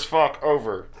 Over as fuck,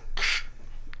 over.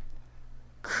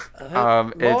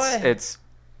 Boy, It's.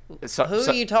 So, who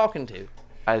so- are you talking to?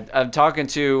 I'm talking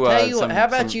to. Tell you some, what, how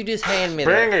about some- you just hand me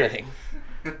Bring that it. thing?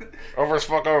 Over as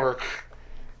fuck, over.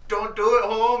 Don't do it,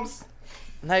 Holmes.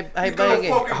 Hey, gonna bang it.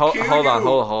 fucking- Hold kill on,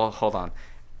 you. hold on.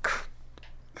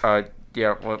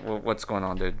 Yeah. What's going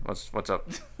on, dude? What's up?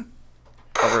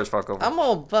 Over as fuck over. I'm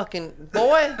gonna fucking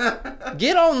boy,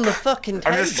 get on the fucking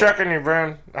table. I'm just checking you,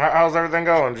 Bryn. How's everything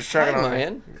going? Just checking Hey, on you.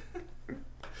 man.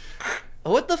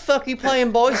 What the fuck you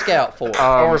playing Boy Scout for?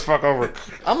 Over as fuck, over.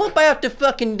 I'm about to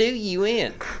fucking do you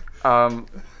in.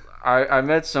 I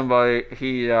met somebody.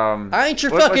 He I ain't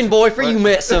your what- fucking what's- boyfriend. You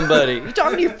met somebody. You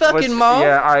talking to your fucking what's- mom?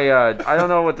 Yeah, I don't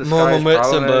know what this guy's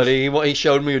problem is. He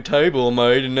showed me a table I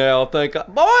made, and now I think,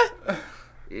 boy,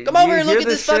 come over Do here you and look hear at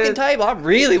this fucking shit? table. I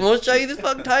really want to show you this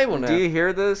fucking table now. Do you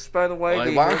hear this, by the way?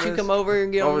 Do Why hear don't you this? come over here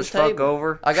and get on Over this as fuck table?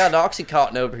 over. I got an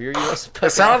Oxycontin over here. You want some It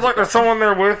sounds like there's someone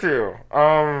there with you.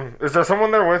 Is there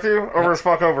someone there with you? Over as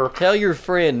fuck, over. Tell your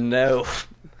friend no.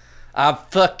 I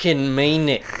fucking mean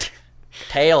it.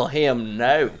 Tell him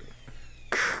no.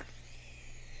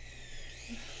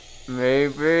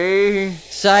 Maybe.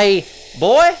 Say,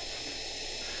 boy,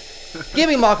 give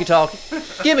me walkie talkie.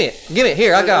 Give me it. Give it.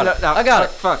 Here, I got it. I got it.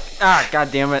 Fuck. Ah,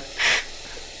 god damn it.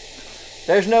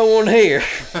 There's no one here.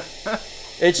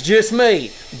 It's just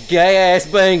me, gay ass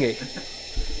Bingy.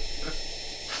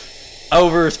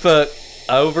 Over as fuck.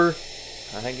 Over.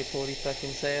 I think it's what he fucking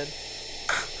said.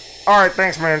 Alright,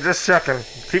 thanks, man. Just checking.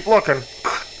 Keep looking.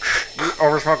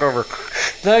 Over as fuck, over.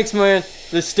 Thanks, man.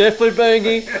 This is definitely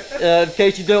Bingy. In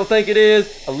case you don't think it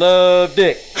is, I love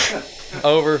dick.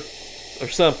 Over. Or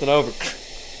something over.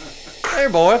 Here,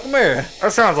 boy. Come here.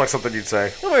 That sounds like something you'd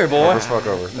say. Come here, Over boy. as fuck,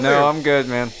 over. No, I'm good,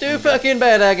 man. Too fucking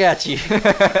bad I got you.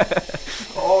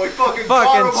 Oh, he fucking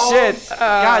got him, Fucking Holmes. shit.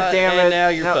 God damn it. and now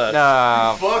you're no, fucked.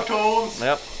 No. Fucked, Holmes.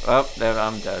 Yep. Oh, then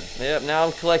I'm dead. Yep. Now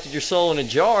I've collected your soul in a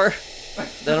jar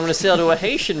that I'm going to sell to a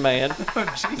Haitian man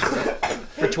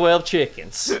for 12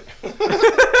 chickens.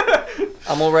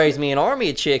 I'm going to raise me an army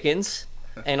of chickens,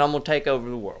 and I'm going to take over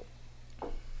the world.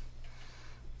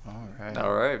 All right.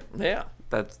 All right. Yeah.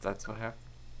 That's what happened.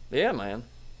 Yeah, man.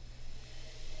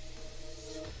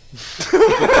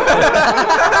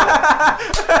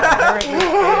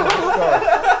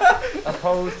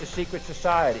 Opposed to secret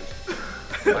societies.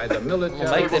 By the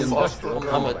military.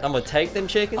 I'm gonna take them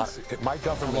chickens. My I'm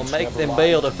government. gonna make them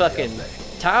build a fucking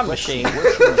time machine.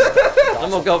 I'm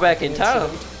gonna go back in time.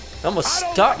 I'm gonna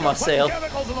stop myself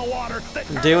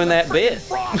from doing that bit.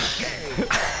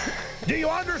 Do you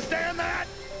understand that?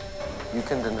 You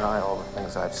can deny all the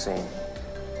things I've seen,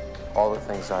 all the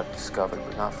things I've discovered,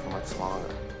 but not for much longer.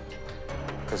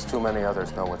 Because too many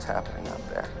others know what's happening out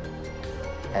there.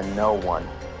 And no one,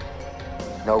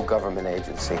 no government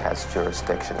agency has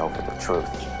jurisdiction over the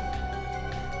truth.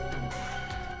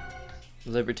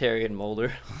 Libertarian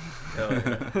Mulder.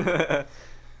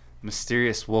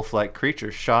 Mysterious wolf-like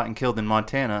creature shot and killed in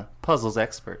Montana puzzles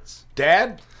experts.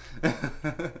 Dad?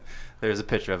 There's a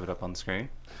picture of it up on the screen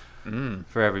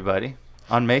for everybody.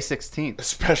 On May 16th.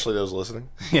 Especially those listening.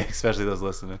 Yeah, especially those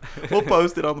listening. We'll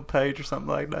post it on the page or something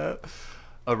like that.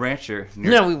 A rancher.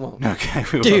 No, we won't. Okay,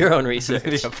 we won't. Do your own research.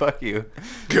 Yeah, fuck you.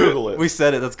 Google it. We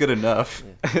said it. That's good enough.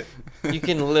 Yeah. You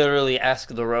can literally ask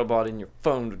the robot in your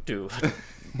phone to do it.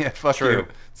 Yeah, fuck True.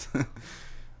 you.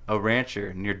 A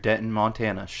rancher near Denton,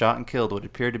 Montana, shot and killed what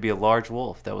appeared to be a large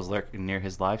wolf that was lurking near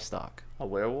his livestock. A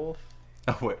werewolf?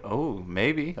 Oh,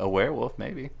 maybe. A werewolf,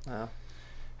 maybe. Oh.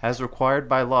 As required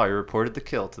by law, he reported the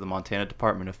kill to the Montana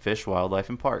Department of Fish, Wildlife,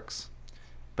 and Parks.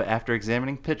 But after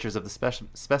examining pictures of the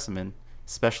specimen,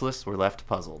 specialists were left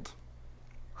puzzled.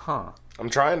 Huh. I'm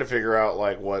trying to figure out,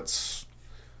 like, what's...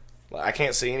 I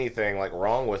can't see anything, like,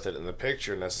 wrong with it in the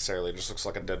picture, necessarily. It just looks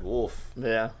like a dead wolf.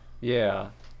 Yeah. Yeah.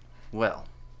 Well,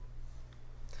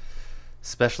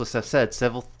 specialists have said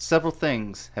several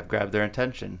things have grabbed their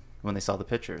attention when they saw the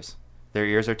pictures. Their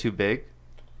ears are too big,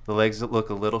 the legs look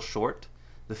a little short,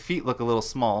 the feet look a little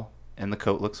small, and the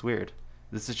coat looks weird.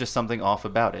 This is just something off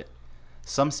about it.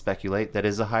 Some speculate that it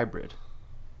is a hybrid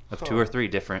of 2 or 3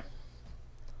 different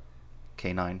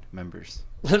canine members.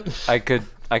 I could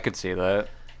see that.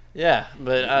 Yeah,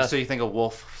 but so you think a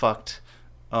wolf fucked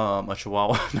a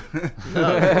chihuahua?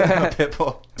 No. A pit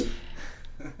bull?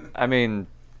 I mean,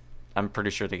 I'm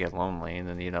pretty sure they get lonely, and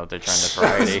then they're trying to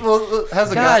variety.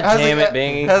 God damn it,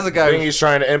 Bingy. Has a guy Bingy's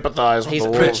trying to empathize with He's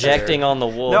the wolves. projecting on the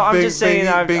wolf. No, I'm just saying.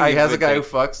 Bingy has a guy who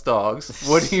think- fucks dogs.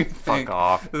 What do you think? Fuck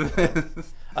off.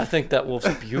 I think that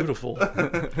wolf's beautiful.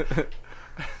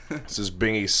 This is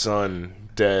Bingy's son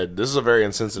dead. This is a very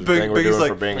insensitive thing we're Bingy's doing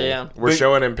like- for Bingy. Yeah. We're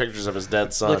showing him pictures of his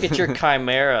dead son. Look at your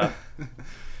chimera.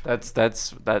 That's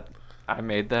that. I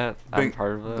made that. I'm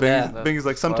part of it. Yeah. Bingy's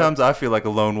like, sometimes I feel like a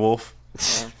lone wolf.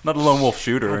 Not a lone wolf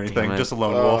shooter or anything, damn it. just a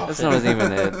lone wolf. That's not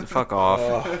even it. Fuck off.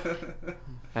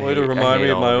 I Way to hate- I remind hate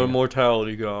me of all my you. own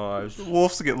mortality, guys.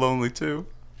 Wolves get lonely too.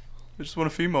 They just want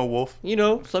a female wolf.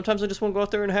 Sometimes I just want to go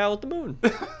out there and howl at the moon.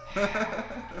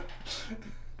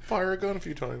 Fire a gun a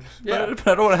few times. Yeah. But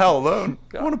I don't want to howl alone.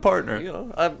 I want a partner.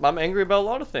 I'm angry about a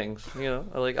lot of things.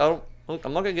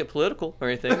 I'm not gonna get political or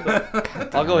anything,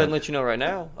 but I'll go ahead and let you know right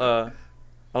now.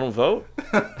 I don't vote.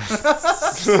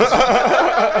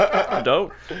 I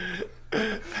don't.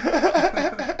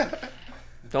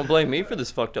 Don't blame me for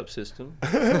this fucked up system.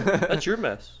 That's your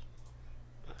mess.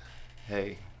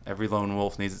 Hey, every lone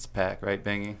wolf needs its pack, right,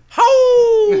 Bingy?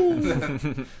 Ho!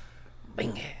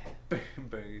 Bingy.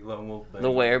 Bingy, lone wolf. Bingy.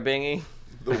 The where Bingy?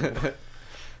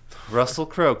 Russell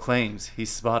Crowe claims he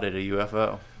spotted a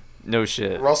UFO. No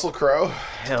shit. Russell Crowe?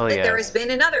 Hell that yeah. there has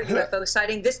been another UFO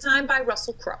sighting, this time by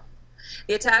Russell Crowe.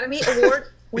 The Academy Award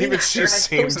winning Even actor she has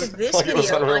seems posted this like it was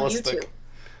video on unrealistic.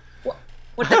 YouTube.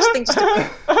 What next thing just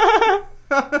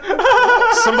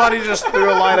Somebody just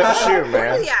threw a light up shoe, According to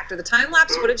man. the actor, the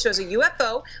time-lapse footage shows a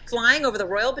UFO flying over the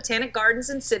Royal Botanic Gardens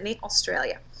in Sydney,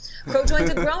 Australia. Crowe joins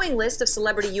a growing list of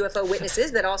celebrity UFO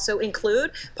witnesses that also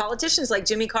include politicians like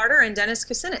Jimmy Carter and Dennis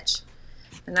Kucinich.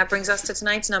 And that brings us to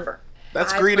tonight's number.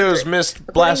 That's 500. Greedo's missed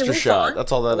According blaster to shot. MUFON,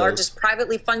 That's all that the is. largest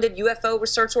privately funded UFO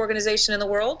research organization in the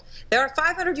world. There are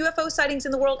 500 UFO sightings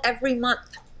in the world every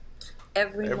month.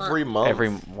 Every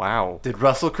month. Wow. Did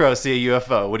Russell Crowe see a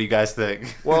UFO? What do you guys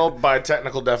think? Well, by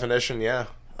technical definition, yeah.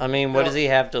 I mean, what does he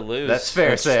have to lose? That's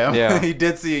fair, Sam. Yeah. He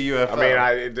did see a UFO.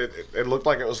 I mean, it looked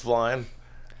like it was flying,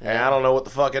 and I don't know what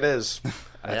the fuck it is.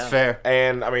 That's fair.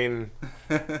 And I mean,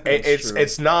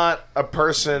 it's not a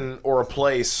person or a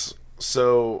place,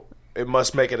 so it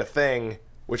must make it a thing,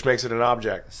 which makes it an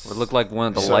object. It would look like one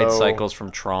of the light cycles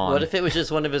from Tron. What if it was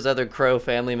just one of his other Crow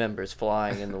family members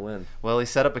flying in the wind? Well, he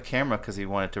set up a camera because he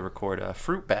wanted to record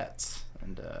fruit bats.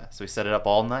 And so he set it up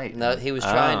all night. No, he was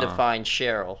trying to find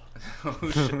Cheryl.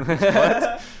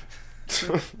 What?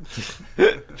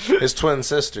 His twin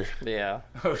sister. Yeah.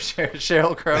 Oh,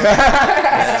 Cheryl Crow.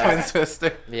 His twin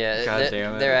sister. Yeah. God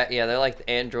damn it. They're like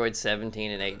Android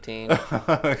 17 and 18.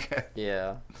 Okay.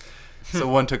 Yeah. So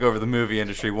one took over the movie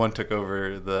industry, one took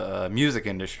over the music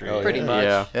industry. Oh, Pretty much.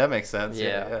 Yeah. Yeah, that makes sense.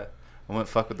 Yeah. Yeah. I went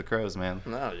fuck with the crows, man.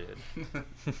 No, dude.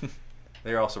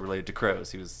 They're also related to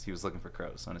crows. He was looking for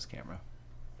crows on his camera.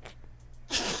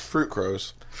 Fruit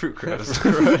crows. Fruit crows.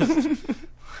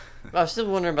 I'm still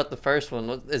wondering about the first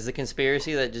one. Is the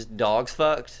conspiracy that just dogs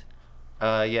fucked?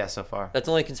 Yeah, so far. That's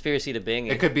only conspiracy to Bingy.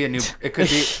 It could be a new.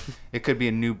 It could be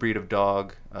a new breed of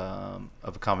dog, of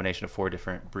a combination of 4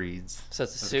 different breeds. So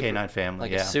it's a Of the super, canine family.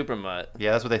 like yeah. a super mutt.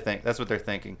 Yeah, that's what they think. That's what they're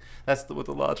thinking. That's what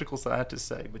the logical scientists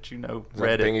say. But Is that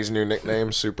Reddit. Bingy's new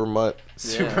nickname, Super Mutt?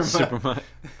 Super mutt.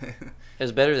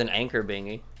 It's better than Anchor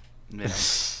Bingy. Yeah.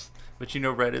 But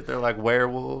Reddit, they're like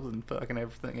werewolves and fucking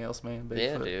everything else, man.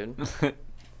 Yeah, Bigfoot. dude.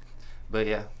 But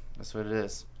yeah, that's what it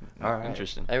is. All right.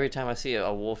 Interesting. Every time I see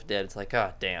a wolf dead, it's like,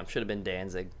 God damn, should have been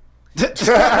Danzig.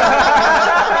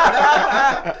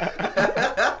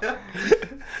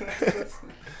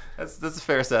 That's a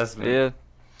fair assessment. Yeah.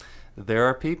 There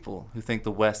are people who think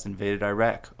the West invaded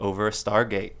Iraq over a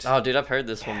Stargate. Oh, dude, I've heard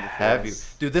this one before. Have you?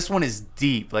 Dude, this one is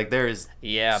deep. Like, there is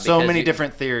Yeah, so because many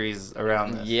different theories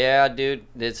around this. Yeah, dude,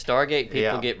 the Stargate people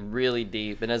Yeah. get really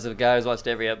deep, and as a guy who's watched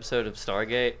every episode of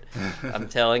Stargate, I'm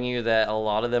telling you that a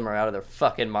lot of them are out of their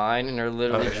fucking mind and are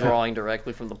literally Oh, yeah. drawing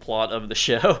directly from the plot of the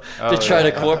show Oh, to try to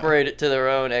yeah. incorporate it to their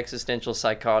own existential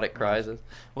psychotic crisis.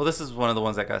 Well, this is one of the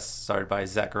ones that got started by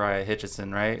Zachariah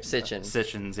Hitchison, right? Sitchin.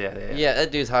 Sitchins, yeah. Yeah,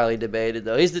 that dude's highly debated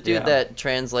though. He's the dude Yeah. that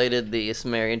translated the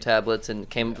Sumerian tablets and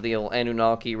came up with the old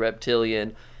Anunnaki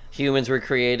reptilian humans were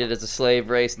created as a slave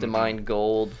race to mine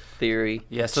gold theory.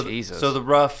 Yeah, so Jesus. so the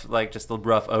rough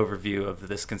overview of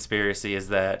this conspiracy is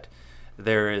that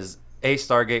there is a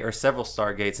Stargate or several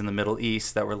Stargates in the Middle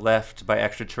East that were left by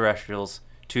extraterrestrials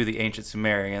to the ancient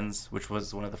Sumerians, which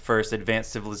was one of the first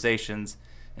advanced civilizations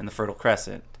in the Fertile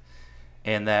Crescent.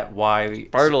 And that why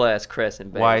Fertile ass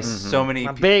crescent, baby. why so many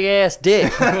My big ass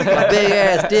dick. My big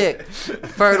ass dick.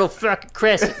 Fertile fucking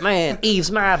crescent, man. Eve's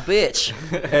my bitch.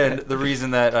 and the reason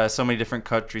that so many different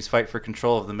countries fight for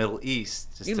control of the Middle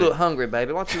East is You to look hungry,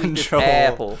 baby. Why don't you eat this control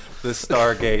apple? the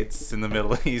Stargates in the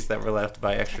Middle East that were left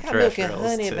by Got milk and extraterrestrials.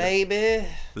 honey, to baby.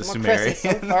 the My crescent's so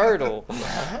Sumerians. fertile.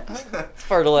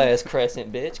 Fertile ass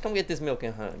crescent, bitch. Come get this milk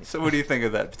and honey. So what do you think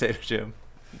of that, Potato Jim?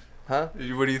 Huh?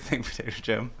 What do you think, Potato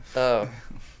Jim? Oh.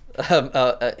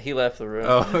 He left the room.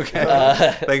 Oh,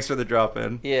 okay. Thanks for the drop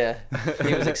in. Yeah,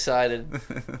 he was excited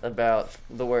about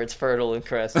the words fertile and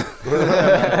crescent.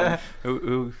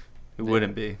 Who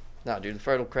wouldn't be? No, dude,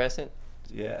 fertile crescent.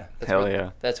 Yeah. Hell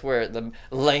yeah. That's where the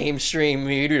lamestream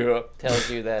media tells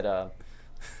you that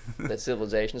that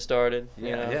civilization started.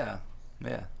 You know? Yeah.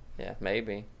 Yeah. Yeah,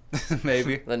 maybe.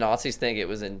 Maybe. The Nazis think it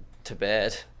was in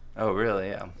Tibet Oh, really?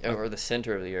 Yeah. or the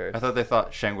center of the earth. I thought they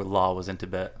thought Shangri-La was in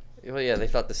Tibet. Well, yeah, they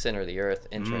thought the center of the earth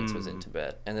entrance was in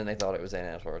Tibet, and then they thought it was in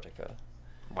Antarctica.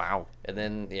 Wow. And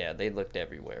then, yeah, they looked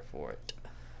everywhere for it.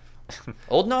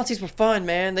 Old Nazis were fun,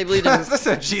 man. They believed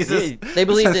in Jesus. They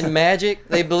believed in magic.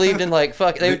 They believed in like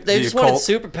fuck. They The just wanted occult.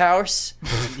 superpowers.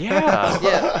 Yeah.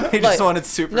 Yeah, They just wanted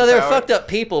superpower. No, they were fucked up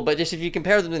people. But just if you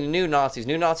compare them to the new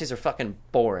Nazis are fucking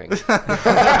boring.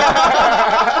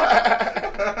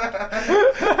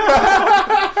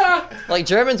 Like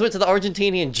Germans went to the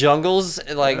Argentinian jungles,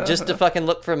 like just to fucking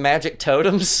look for magic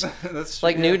totems. That's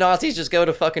Like new Nazis just go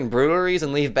to fucking breweries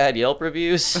and leave bad Yelp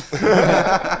reviews.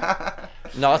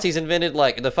 Nazis invented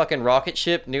like the fucking rocket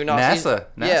ship. New Nazis.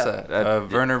 NASA. Yeah.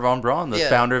 Werner von Braun, the Yeah.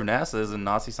 founder of NASA, is a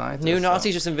Nazi scientist. New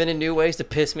Nazis just invented new ways to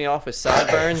piss me off with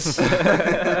sideburns.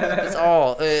 That's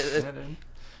all.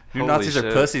 New Holy Nazis are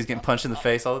shit. pussies getting punched in the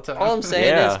face all the time. All I'm saying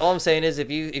Yeah. is,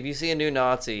 if you see a new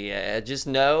Nazi, just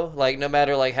know, like, no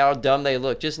matter like how dumb they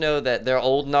look, just know that their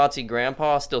old Nazi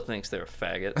grandpa still thinks they're a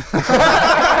faggot.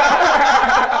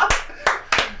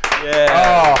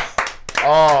 Yeah.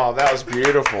 Oh, that was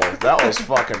beautiful. That was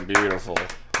fucking beautiful.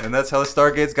 And that's how the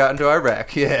Stargates got into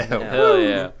Iraq. Yeah. Hell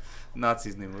yeah.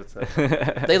 Nazis knew what's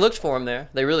up. They looked for him there.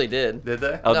 They really did. Did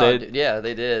they? Oh, No, they- dude, yeah,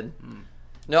 they did.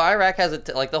 No, Iraq has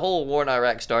like the whole war in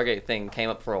Iraq Stargate thing came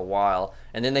up for a while,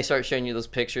 and then they start showing you those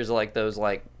pictures of like those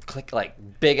like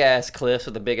big ass cliffs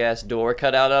with a big ass door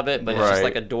cut out of it, but it's just Right.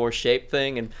 like a door shaped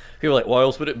thing, and people are like, why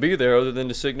else would it be there other than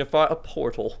to signify a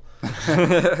portal?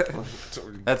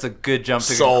 That's a good jump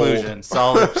to Sold. conclusion.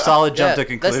 Solid jump to That's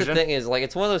conclusion. the thing is like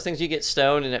it's one of those things you get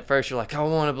stoned, and at first you're like, I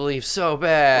want to believe so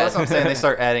bad. Well, that's what I'm saying. They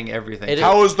start adding everything. It is-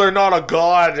 How is there not a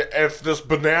god if this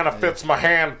banana fits my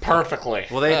hand perfectly?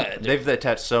 Well, they've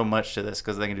attached so much to this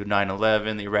because they can do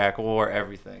 9/11, the Iraq War,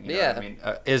 everything. You know Yeah. what I mean,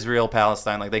 Israel,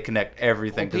 Palestine, like they connect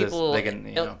everything to this. They can,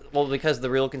 you know. Well, because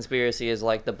the real conspiracy is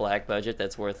like the black budget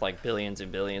that's worth like billions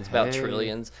and billions, about Hey.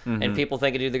 trillions, Mhm. and people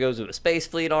think it either goes with a space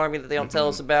fleet army that they don't tell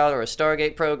us about, or a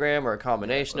Stargate program, or a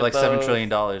combination Like of $7 both. trillion,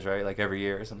 right? Like every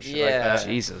year or some shit like Yeah,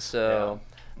 that. So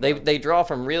They draw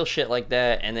from real shit like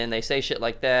that, and then they say shit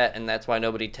like that, and that's why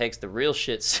nobody takes the real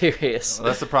shit serious. Well,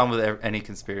 that's the problem with any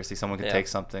conspiracy. Someone can Yeah. take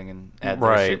something and add their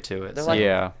Right. shit to it. They're So-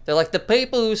 like, they're like the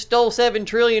people who stole 7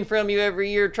 trillion from you every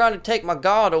year trying to take my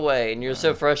God away, and you're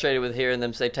so frustrated with hearing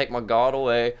them say "take my God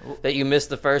away" that you missed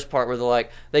the first part where they're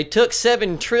like, they took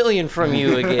 7 trillion from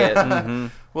you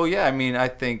again. Well, yeah, I mean, I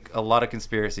think a lot of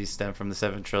conspiracies stem from the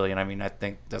 7 trillion. I mean, I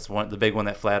think that's the big one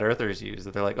that flat earthers use.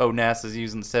 That they're like, oh, NASA's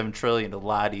using the 7 trillion to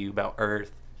lie to you about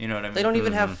Earth. You know what I mean? They don't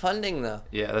even have funding though.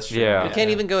 Yeah, that's true. Yeah. You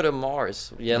can't even go to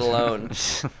Mars, yet alone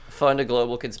fund a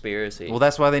global conspiracy. Well,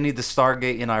 that's why they need the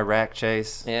Stargate in Iraq,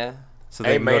 Chase. Yeah. So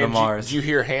they can go to Mars. Did you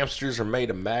hear hamsters are made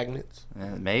of magnets?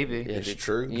 Maybe. Yeah, It's dude.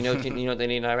 true. You know what they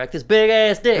need in Iraq? This big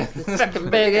ass dick. This fucking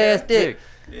big ass dick.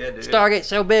 Yeah, dude. Stargate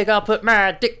so big I'll put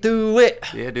my dick through it.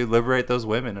 Yeah, dude, liberate those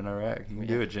women in Iraq. You can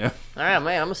do it, Jim. All right,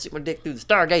 man, I'm gonna stick my dick through the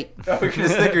Stargate. Oh, you're gonna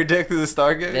stick your dick through the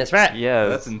Stargate? That's right. Yeah.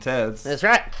 That's intense. That's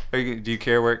right. Do you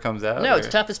care where it comes out? No, or- it's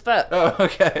tough as fuck. Oh,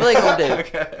 okay. What they gonna do?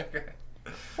 okay.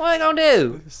 What they gonna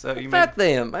do? So you Fuck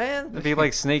them, man. It'd be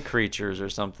like snake creatures or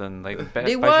something. Like Do bite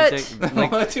your what? dick.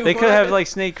 Like, What, do they could what? have like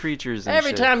snake creatures. And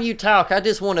Every shit. time you talk, I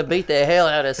just want to beat the hell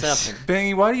out of something.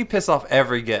 Bingy, why do you piss off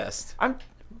every guest?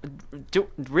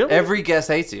 Really? Every guest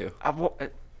hates you.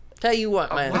 Tell you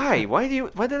what, man. Why? Why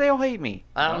do they all hate me?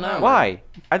 I don't know. Why?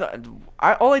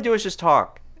 All I do is just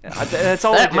talk. That's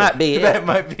all I That do. might be it. That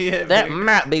might be it. That Bingy.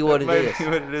 might be what it Might is. be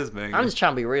what it is, Bingy. I'm just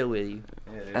trying to be real with you.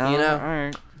 Oh, You know? all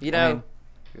right. You know,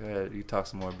 Go ahead, you talk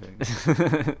some more,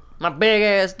 Bingy. my big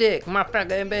ass dick, my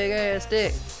fucking big ass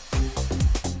dick.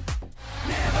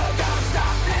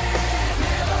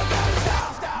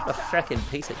 A fucking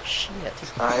piece of shit.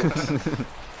 I've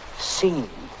seen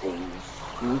things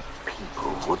you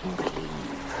people wouldn't believe.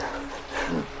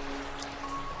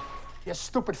 You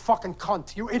stupid fucking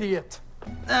cunt, you idiot.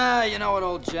 Ah, you know what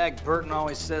old Jack Burton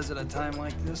always says at a time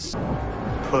like this?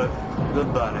 Put the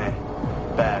bunny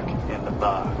back in the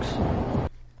box.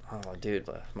 Oh, dude,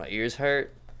 my ears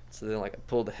hurt. So then, like, I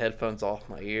pulled the headphones off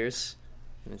my ears,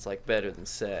 and it's like better than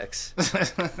sex.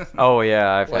 Oh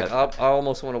yeah, I've Like, had. I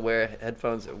almost want to wear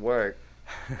headphones at work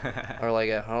or like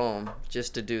at home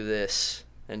just to do this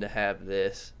and to have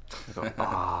this.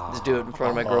 Just do it in front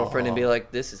of my girlfriend and be like,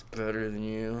 "This is better than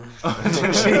you."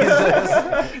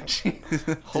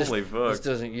 Holy fuck! This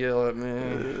doesn't yell at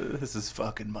me. This is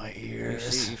fucking my You ears.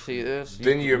 see this?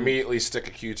 Then you immediately stick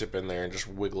a Q-tip in there and just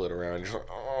wiggle it around. You're just like,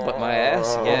 oh. But my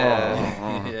ass,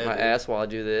 yeah, Yeah, my dude. ass while I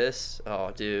do this.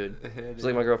 Oh, dude, it's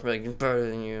like my girlfriend like, "Better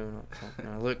than you."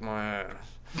 I lick my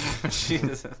ass.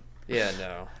 Jesus. Yeah,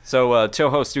 no. So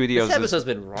Toho Studios. This episode's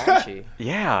been raunchy.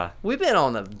 Yeah. We've been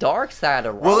on the dark side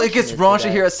of raunchiness. Well, it gets raunchy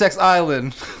today. here at Sex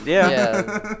Island. Yeah.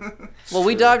 Yeah. Well,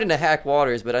 we dived into hack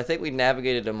waters, but I think we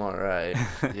navigated them all right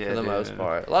for the most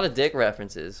part. A lot of dick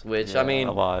references, which I mean,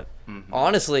 a lot.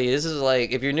 honestly, this is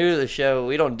like if you're new to the show,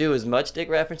 we don't do as much dick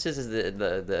references as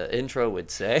the intro would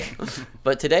say.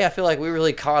 But today, I feel like we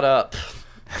really caught up.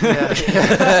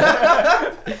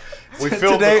 We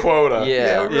filled the quota.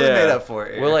 Yeah, we really made up for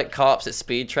it. We're like cops at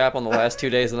Speed Trap on the last 2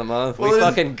 days of the month. Well, we it is-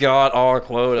 fucking got our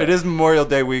quota. It is Memorial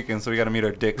Day weekend, so we got to meet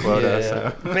our dick quota.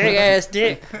 So. Big ass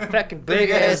dick, fucking big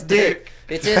ass dick.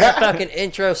 It's in the fucking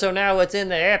intro, so now it's in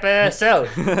the episode.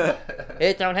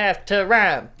 It don't have to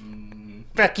rhyme.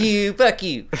 Fuck you, fuck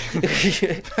you.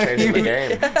 Changing the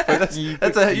game. That's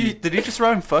did he just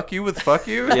rhyme "fuck you" with "fuck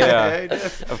you"? Yeah. he did.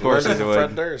 Of course Learned he it from Fred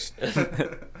would.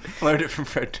 Durst. Learned it from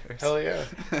Fred Durst. Hell yeah.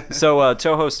 So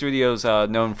Toho Studios,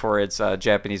 known for its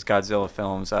Japanese Godzilla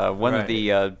films, one of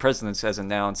the presidents has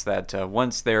announced that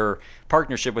once their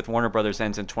partnership with Warner Brothers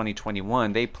ends in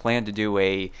 2021, they plan to do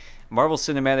a Marvel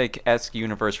Cinematic-esque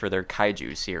universe for their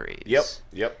Kaiju series.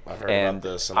 Yep. I've heard And about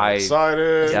this. I'm I- excited.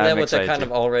 Isn't Yeah, that I'm what they're excited kind too.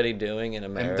 of already doing in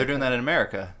America? And they're doing that in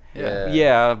America. Yeah.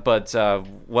 Yeah, but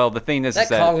well, the thing is That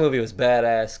that Kong movie was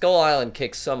badass. Skull Island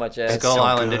kicked so much ass. Skull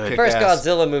Island did kick First ass.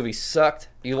 Godzilla movie sucked.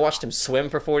 You watched him swim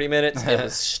for 40 minutes. It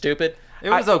was stupid. It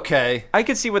was okay. I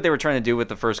could see what they were trying to do with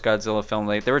the first Godzilla film.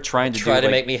 Like, they were trying to Try to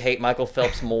like, make me hate Michael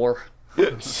Phelps more.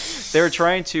 They were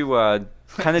trying to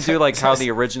kind of do like how the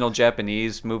original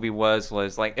Japanese movie was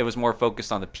like it was more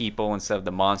focused on the people instead of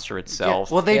the monster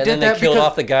itself. Well, they Yeah, did then they that killed because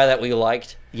off the guy that we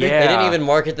liked. Yeah. They didn't even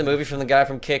market the movie from the guy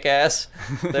from Kick-Ass.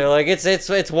 They're like,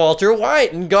 it's Walter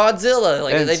White and Godzilla.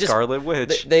 Like and they just Scarlet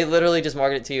Witch. They literally just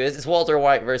market it to you. It's Walter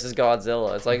White versus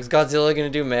Godzilla. It's like, is Godzilla gonna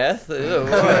do meth? Ew,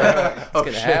 it's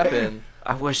gonna happen.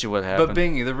 I wish it would happen. But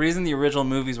Bingy, the reason the original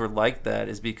movies were like that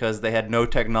is because they had no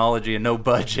technology and no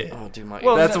budget. Oh, dude, my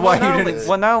well, that's n- why well, you not didn't. only,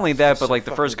 well, not only that, but like the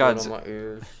Fucking first good on Godzilla. my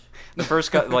ears. The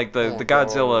first the Oh,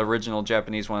 Godzilla original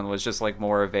Japanese one was just like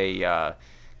more of a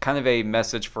kind of a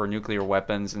message for nuclear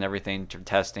weapons and everything, to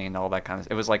testing and all that kind of.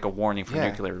 It was like a warning for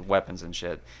nuclear weapons and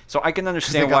shit. So I can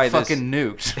understand they got why fucking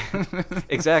this nuked.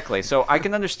 Exactly. So I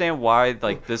can understand why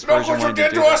like this Look version what you wanted did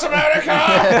to to do us,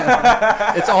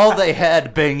 America! It's all they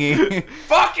had, Bingy.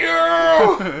 Fuck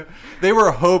you! They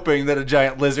were hoping that a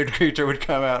giant lizard creature would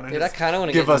come out and Dude, I kind of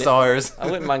want to give us ours. I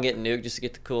wouldn't mind getting nuked just to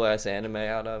get the cool ass anime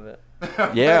out of it.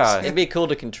 Yeah, it'd be cool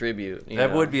to contribute.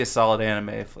 That would be a solid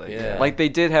anime flick. Yeah. Like they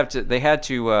had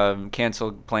to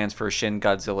cancel plans for Shin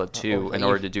Godzilla 2 in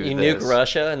order to do you this. nuke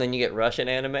Russia and then you get Russian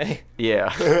anime.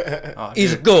 Yeah.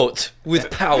 He's goat with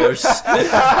powers.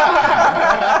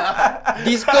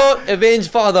 This goat avenge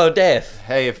father death.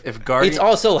 Hey, if Guardian, It's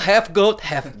also half goat,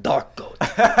 half dark goat.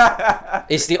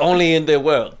 It's the only in the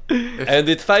world, and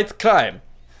it fights crime.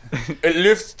 It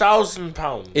lifts 1,000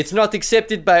 pounds. It's not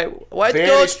accepted by white Very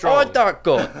goat strong. or dark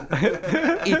goat.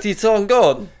 It's its own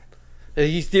goat.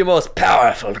 He's the most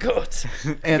powerful goat.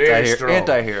 anti-hero.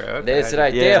 Okay. That's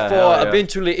right. Yeah, Therefore, hell yeah.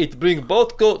 eventually it brings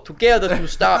both goat together to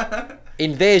stop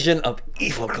invasion of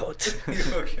evil goat.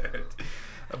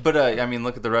 But I mean,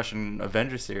 look at the Russian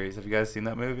Avengers series. Have you guys seen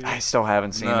that movie? I still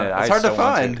haven't seen it. It's hard to still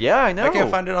want find. Yeah, I know. I can't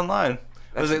find it online.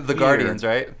 Was it The weird. Guardians,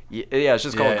 right? Yeah, it's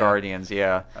just called Guardians.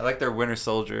 Yeah. I like their Winter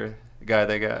Soldier guy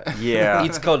they got. Yeah.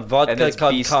 It's called vodka And it's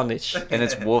called Beast- Carnage. And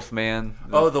it's Wolfman.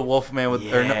 Oh, the Wolfman with,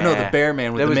 or no, the Bear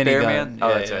Man with That the was minigun. Bear Man? Oh,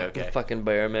 that's it, The okay. fucking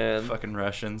bear man. Fucking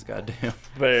Russians, goddamn.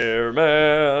 Bear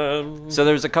man. So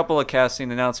there's a couple of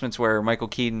casting announcements where Michael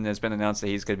Keaton has been announced that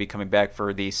he's going to be coming back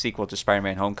for the sequel to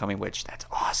Spider-Man: Homecoming, which that's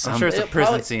awesome. I'm sure it's a It'll prison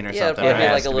probably- scene or yeah, something. it'll probably It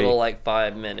be has like a to little be. like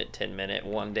 5-minute, 10-minute,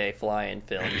 one-day fly-in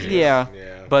film. Yeah.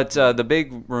 But the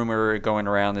big rumor going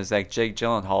around is that Jake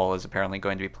Gyllenhaal is apparently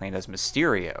going to be playing as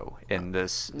Mysterio in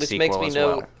this Which sequel makes me as know.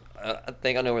 well. I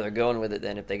think I know where they're going with it.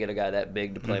 Then, if they get a guy that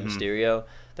big to play Mhm. Mysterio,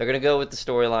 they're gonna go with the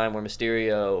storyline where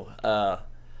Mysterio,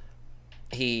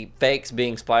 he fakes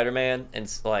being Spider-Man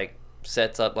and like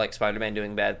sets up like Spider-Man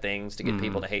doing bad things to get Mhm.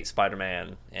 people to hate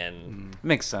Spider-Man and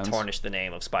Makes sense. tarnish the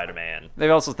name of Spider-Man. They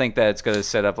also think that it's going to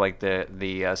set up like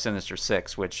the Sinister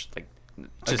Six, which like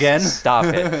just Again? stop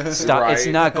it, stop. It's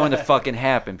Right. not going to fucking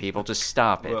happen, people. Just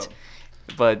stop it. Well.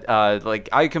 But like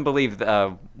I can believe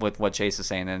with what Chase is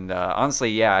saying, and honestly,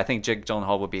 yeah, I think Jake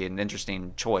Gyllenhaal would be an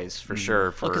interesting choice for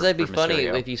sure. For Because that'd be for funny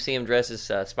Mysterio. if you see him dressed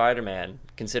as Spider-Man,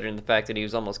 considering the fact that he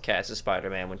was almost cast as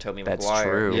Spider-Man when Tobey That's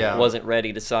Maguire true. Yeah. wasn't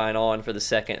ready to sign on for the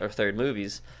second or third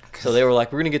movies. So they were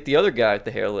like, "We're gonna get the other guy with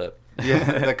the hair lip." Yeah,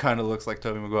 that kind of looks like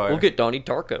Tobey Maguire. We'll get Donnie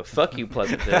Darko. Fuck you,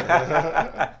 Pleasantville.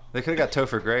 They could have got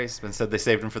Topher Grace, but instead they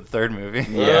saved him for the third movie.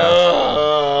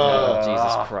 Oh,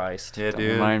 Jesus Christ. Yeah, Don't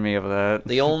dude. remind me of that.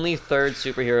 The only third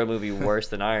superhero movie worse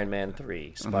than Iron Man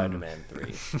 3, Spider-Man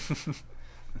 3.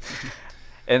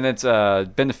 And it's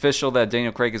been official that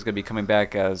Daniel Craig is going to be coming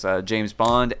back as James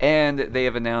Bond, and they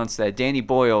have announced that Danny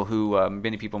Boyle, who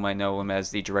many people might know him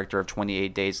as the director of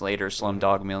 28 Days Later,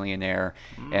 Slumdog Millionaire,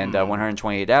 and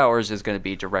 128 Hours, is going to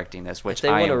be directing this, which If they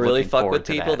I want to am really looking fuck forward with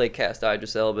to people, that. they cast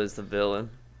Idris Elba as the villain.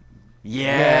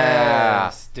 Yeah.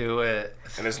 Yes, do it.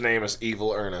 And his name is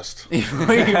Evil Ernest.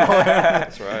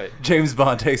 That's right. James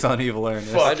Bond takes on Evil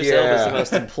Ernest. Idris Elba is the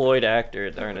most employed actor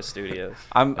at Ernest Studios.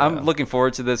 I'm looking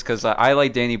forward to this because I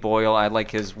like Danny Boyle. I like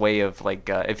his way of like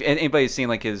if anybody's seen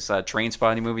like his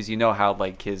Trainspotting movies, you know how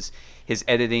like his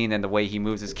editing and the way he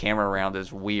moves his camera around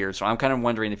is weird. So I'm kind of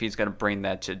wondering if he's going to bring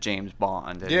that to James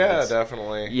Bond. And Yeah, it's-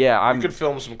 definitely. Yeah, you could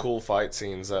film some cool fight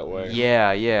scenes that way.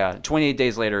 Yeah. 28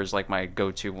 Days Later is like my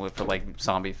go-to for like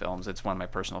zombie films. It's one of my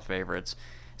personal favorites.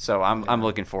 So I'm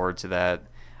looking forward to that.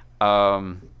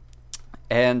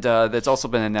 And it's also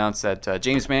been announced that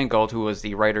James Mangold, who was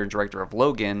the writer and director of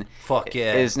Logan, Fuck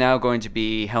yeah. is now going to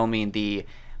be helming the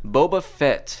Boba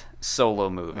Fett solo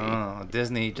movie. Oh,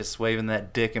 Disney just waving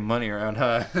that dick and money around,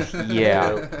 huh?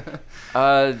 Yeah.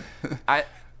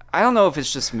 I don't know if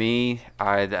it's just me.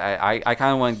 I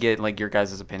kind of want to get like your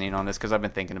guys' opinion on this because I've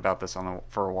been thinking about this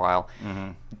for a while.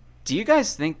 Mm-hmm. Do you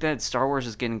guys think that Star Wars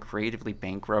is getting creatively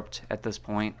bankrupt at this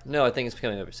point? No, I think it's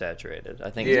becoming oversaturated.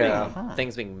 I think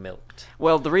things being milked.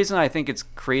 Well, the reason I think it's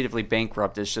creatively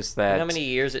bankrupt is just You that know how many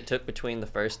years it took between the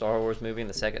first Star Wars movie and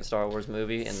the second Star Wars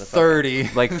movie? And the 30.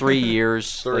 like 3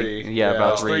 years. Three. Like, yeah,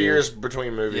 about it's 3 3 years. years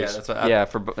between movies. Yeah, that's what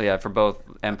Yeah, for both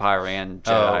Empire and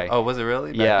Jedi. Oh, was it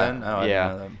really? Back yeah, then? Oh, I didn't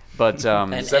know that. But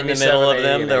and in the 77, middle of 80,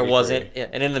 them, and there 83. wasn't. Yeah,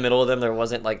 and in the middle of them, there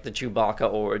wasn't like the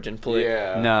Chewbacca origin flick.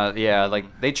 Yeah. no, yeah,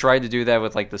 like they tried to do that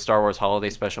with like the Star Wars Holiday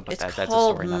Special, but It's that's a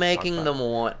called story not to talk making about. them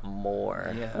want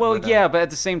more. Yeah, Well, but, yeah, but at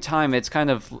the same time, it's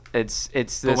kind of it's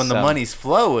this. But when the money's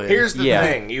flowing, Here's the Yeah.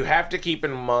 thing. You have to keep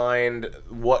in mind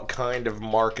what kind of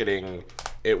marketing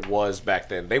it was back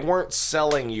then. They weren't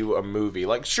selling you a movie.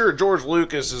 Like, sure, George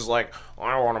Lucas is like,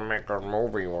 I want to make a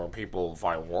movie where people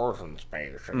fight wars in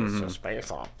space, and it's a space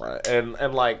opera. And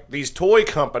like, these toy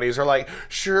companies are like,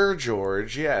 sure,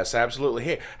 George, yes,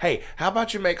 absolutely. Hey, how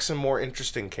about you make some more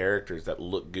interesting characters that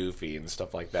look goofy and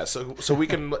stuff like that, so we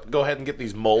can go ahead and get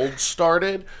these molds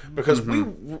started, because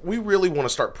we really want to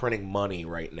start printing money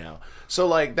right now. So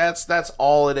like, that's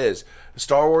all it is.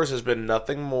 Star Wars has been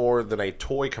nothing more than a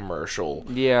toy commercial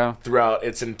throughout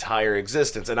its entire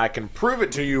existence, and I can prove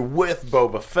it to you with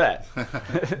Boba Fett.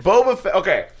 Boba Fett,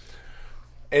 okay.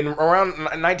 In around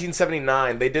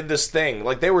 1979, they did this thing.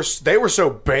 Like, they were so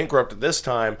bankrupt at this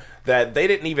time that they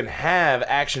didn't even have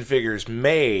action figures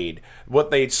made.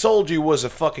 What they sold you was a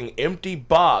fucking empty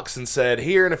box and said,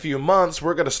 here in a few months,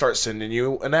 we're going to start sending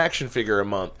you an action figure a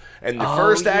month. And the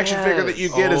first action figure that you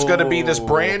get is going to be this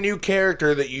brand new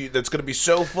character that's going to be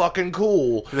so fucking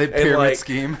cool. The pyramid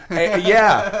scheme.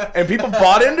 And people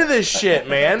bought into this shit,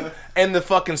 man. And the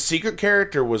fucking secret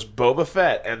character was Boba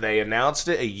Fett, and they announced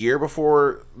it a year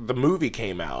before the movie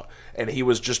came out. And he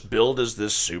was just billed as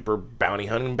this super bounty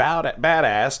hunting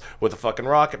badass with a fucking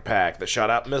rocket pack that shot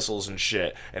out missiles and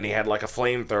shit. And he had like a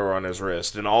flamethrower on his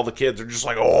wrist. And all the kids are just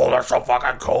like, oh, that's so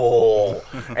fucking cool.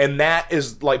 And that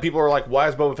is like, people are like, why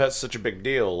is Boba Fett such a big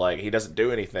deal? Like, he doesn't do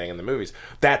anything in the movies.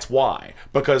 That's why.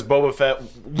 Because Boba Fett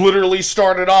literally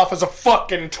started off as a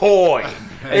fucking toy.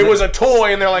 It was a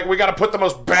toy, and they're like, we gotta put the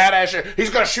most badass shit. He's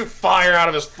gonna shoot fire out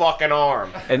of his fucking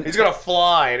arm. And he's gonna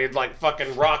fly, and he's like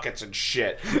fucking rockets and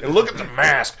shit. And look at the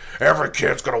mask. Every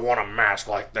kid's gonna want a mask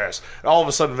like this. And all of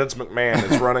a sudden, Vince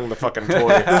McMahon is running the fucking toy.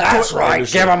 That's right.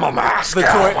 Give him a mask. The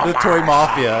toy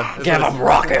mafia. Give him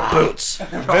rocket boots.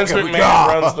 Vince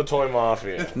McMahon runs the toy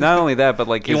mafia. Not only that, but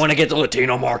like, you want to get the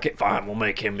Latino market? Fine, we'll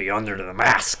make him be under the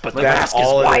mask, but the mask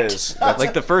all is white. It is.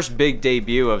 Like, the first big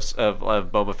debut of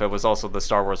Boba Fett was also the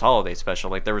Star Wars Holiday Special.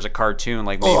 Like, there was a cartoon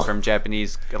like made from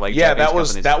Japanese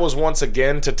that was once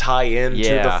again to tie into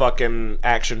the fucking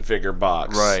action figure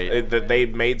box. Right. That they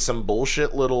made some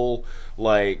bullshit little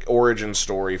like origin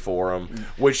story for him,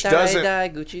 which doesn't.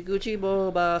 Gucci Gucci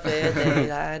Boba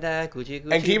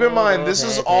Fett. And keep in mind, this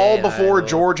is all before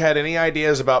George had any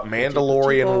ideas about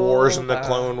Mandalorian Wars and the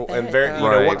Clone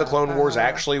what the Clone Wars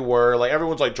actually were. Like,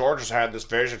 everyone's like, George has had this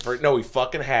vision for it. No, he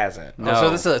fucking hasn't. No. So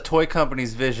this is a toy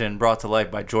company's vision brought to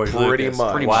life by George Lucas.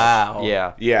 Much.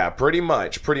 Wow. Yeah, pretty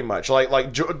much.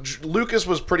 Like Lucas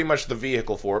was pretty much the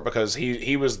vehicle for it, because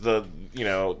he was the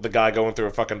guy going through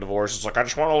a fucking divorce. It's like, I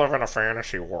just want to live in a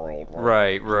fantasy world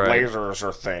where lasers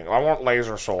are thing. I want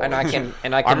laser swords. And I can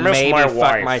maybe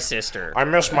fuck my sister. I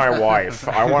miss my wife.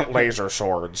 I want laser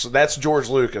swords. That's George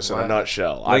Lucas in a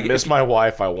nutshell. I miss my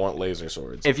wife. I want laser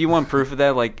swords. If you want proof of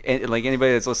that, like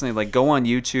anybody that's listening, like, go on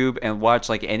YouTube and watch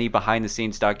like any behind the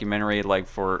scenes documentary, like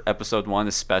for episode 1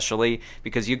 especially,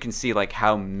 because you can see like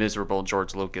how miserable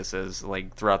George Lucas is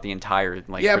like throughout the entire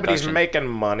like but production. he's making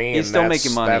money. He's still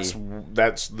making money.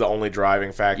 That's the only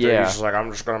driving factor. Yeah. He's just like,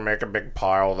 I'm just gonna make a big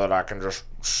pile that I can just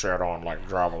sit on like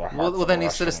Jabba the Hutt for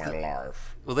the rest of my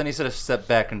life. Well, then he should have stepped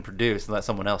back and produced and let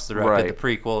someone else direct the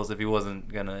prequels if he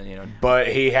wasn't gonna, But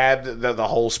he had the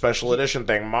whole special edition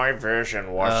thing. My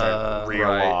vision wasn't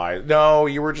realized. No,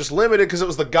 you were just limited because it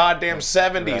was the goddamn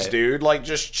 70s, dude. Like,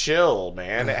 just chill,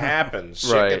 man. It happens.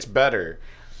 Shit gets better.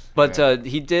 But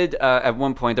he did, at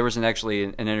one point, there was an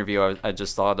interview I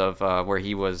just thought of where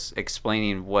he was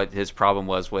explaining what his problem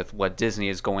was with what Disney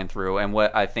is going through, and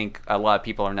what I think a lot of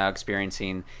people are now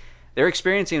experiencing. They're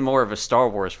experiencing more of a Star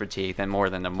Wars fatigue than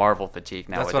a Marvel fatigue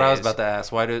nowadays. That's what I was about to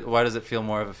ask. Why does it feel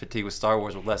more of a fatigue with Star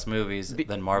Wars with less movies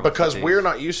than Marvel? Because fatigue? we're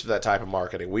not used to that type of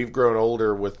marketing. We've grown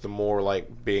older with the more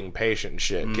like being patient and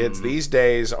shit. Kids these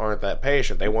days aren't that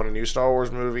patient. They want a new Star Wars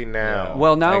movie now.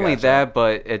 Well, not only that,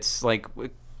 but it's like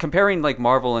comparing like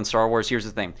Marvel and Star Wars. Here's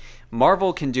the thing.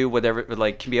 Marvel can do whatever,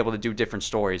 like, can be able to do different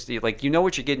stories. Like, you know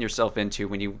what you're getting yourself into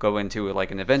when you go into,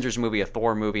 like, an Avengers movie, a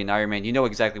Thor movie, an Iron Man. You know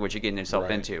exactly what you're getting yourself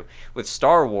into. With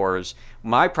Star Wars,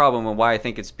 my problem and why I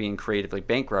think it's being creatively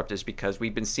bankrupt is because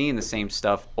we've been seeing the same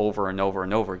stuff over and over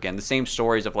and over again. The same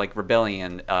stories of, like,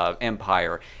 Rebellion,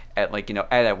 Empire, at like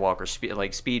at Walker,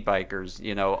 like speed bikers,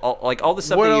 all the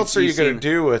stuff. What else are you going to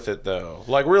do with it though?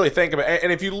 Like, really think about it.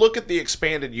 And if you look at the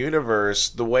expanded universe,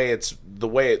 the way it's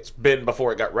been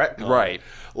before it got retconned, right?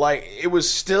 Like, it was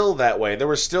still that way. There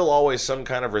was still always some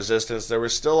kind of resistance. There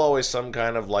was still always some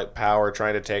kind of like power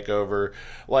trying to take over.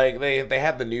 Like they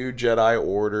had the new Jedi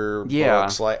Order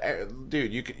books. Like,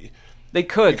 dude, you could. They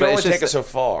could, but only take it so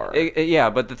far.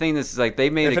 But the thing is, like, they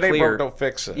made it clear. If it ain't broke, don't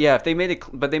fix it. Yeah, they made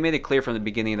it clear from the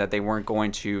beginning that they weren't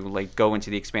going to like go into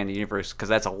the expanded universe, because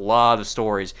that's a lot of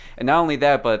stories. And not only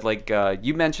that, but like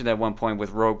you mentioned at one point with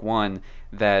Rogue One,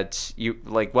 that you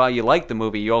like. While you like the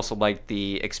movie, you also like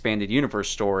the expanded universe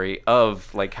story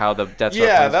of like how the Death Star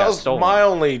Yeah, plans that got was stolen. my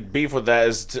only beef with that.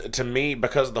 Is to me,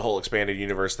 because of the whole expanded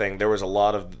universe thing, there was a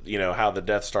lot of how the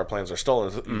Death Star plans are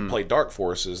stolen. You play Dark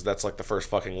Forces. That's like the first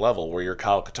fucking level where you're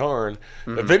Kyle Katarn,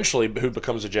 eventually who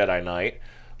becomes a Jedi Knight.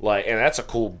 Like, and that's a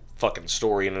cool fucking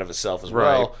story in and of itself as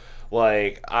well.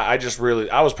 Like, I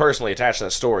was personally attached to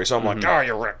that story, so I'm like, oh,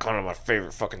 you're retconning my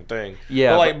favorite fucking thing.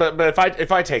 Yeah, but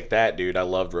if I take that, dude, I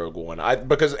loved Rogue One.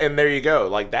 And there you go,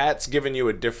 like that's giving you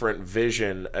a different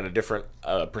vision and a different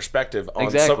perspective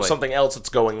on something else that's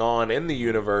going on in the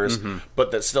universe,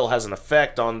 but that still has an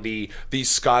effect on the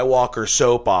Skywalker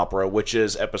soap opera, which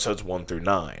is episodes 1 through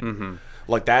 9.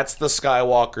 Like, that's the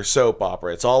Skywalker soap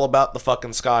opera. It's all about the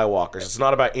fucking Skywalkers. It's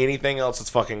not about anything else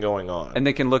that's fucking going on. And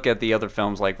they can look at the other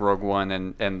films like Rogue One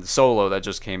and Solo that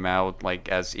just came out like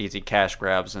as easy cash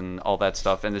grabs and all that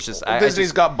stuff. And it's just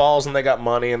Disney's got balls and they got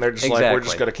money and they're just like, we're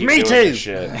just gonna keep doing this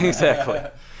shit. Exactly.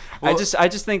 I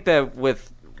just think that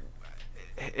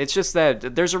it's just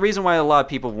that there's a reason why a lot of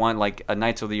people want like a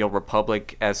Knights of the Old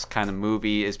Republic-esque kind of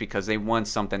movie is because they want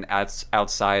something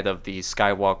outside of the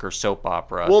Skywalker soap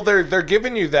opera. Well, they're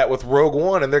giving you that with Rogue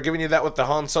One, and they're giving you that with the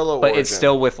Han Solo but origin. It's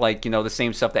still with like the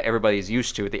same stuff that everybody's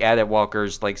used to. The added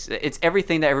walkers, like it's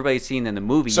everything that everybody's seen in the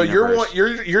movie. So universe.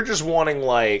 you're just wanting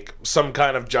like some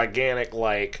kind of gigantic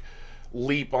like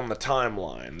leap on the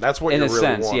timeline. That's what in you're a really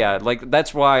sense, wanting. yeah. Like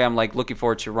that's why I'm like looking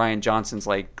forward to Rian Johnson's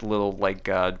like little like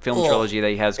film trilogy that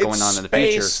he has going on in the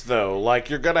future. Space, though, like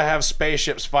you're gonna have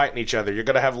spaceships fighting each other. You're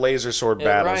gonna have laser sword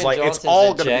battles. Ryan Like Johnson's it's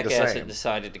all a gonna be the jackass same. that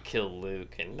decided to kill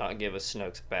Luke and not give us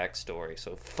Snoke's backstory.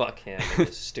 So fuck him and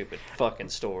his stupid fucking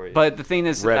story. But the thing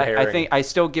is, Red I herring. think I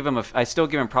still give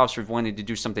him props for wanting to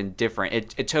do something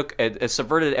different. It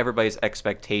subverted everybody's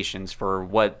expectations for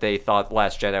what they thought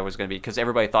Last Jedi was going to be, because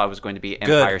everybody thought it was going to be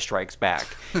Empire Strikes Back.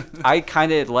 I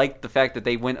kind of liked the fact that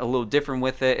they went a little different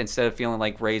with it. Instead of feeling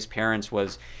like Rey's parents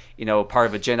was part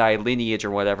of a Jedi lineage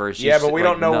or whatever. Yeah, but we like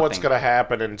don't know what's nothing. going to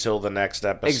happen until the next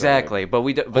episode. Exactly, but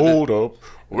we hold up.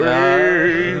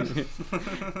 Wait.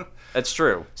 That's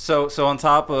true. So on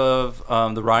top of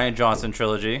the Rian Johnson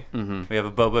trilogy, we have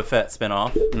a Boba Fett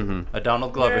spinoff, a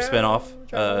Donald Glover spinoff.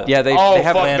 They have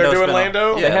they're doing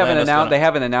Lando. They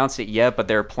haven't announced it yet, but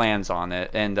there are plans on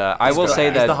it. And I will say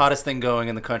that it's the hottest thing going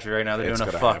in the country right now. They're doing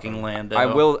a fucking Lando.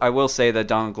 I will say that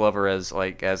Donald Glover as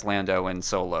Lando in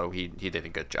Solo, he did a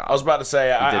good job. I was about to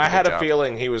say I had a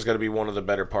feeling he was going to be one of the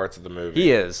better parts of the movie.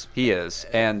 He is,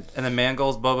 and then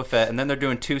Mangold's Boba Fett, and then they're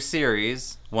doing 2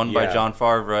 series. One by Jon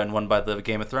Favreau and one by the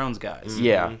Game of Thrones guys.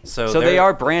 Yeah. So they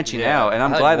are branching out, and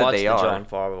I'm glad that they are. The Jon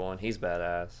Favreau one, he's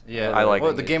badass. Yeah, I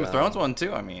like the Game of Thrones one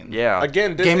too. I mean, yeah.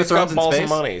 Again, Disney's got balls of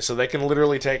money, so they can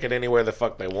literally take it anywhere the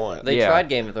fuck they want. They tried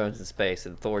Game of Thrones in space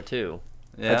and Thor 2.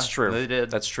 Yeah, that's true. They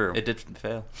did. That's true. It did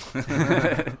fail.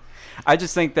 I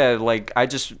just think that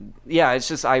it's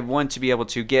just I want to be able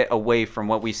to get away from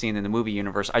what we've seen in the movie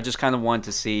universe. I just kind of want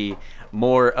to see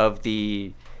more of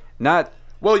the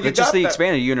just the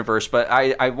expanded universe, but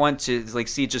I want to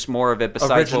see just more of it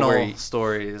besides original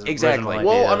stories. Exactly.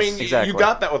 Well, I mean, you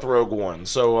got that with Rogue One,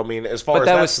 so I mean, as far but as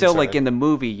that that's was still concerned, in the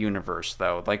movie universe,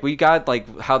 though. Like we got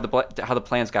how the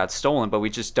plans got stolen, but we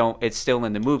just don't. It's still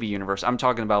in the movie universe. I'm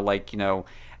talking about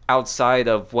outside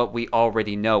of what we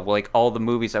already know, like all the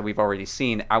movies that we've already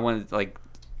seen. I want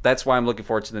that's why I'm looking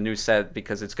forward to the new set,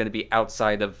 because it's going to be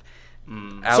outside of.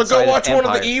 So go watch one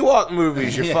of the Ewok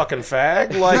movies, you fucking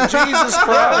fag! Like Jesus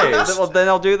Christ! Well, then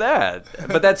I'll do that.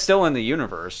 But that's still in the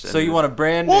universe. So you want a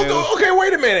brand new? Well, okay,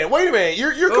 wait a minute.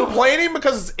 You're complaining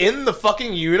because it's in the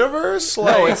fucking universe?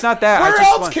 No, it's not that. Where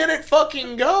else can it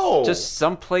fucking go? Just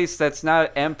someplace that's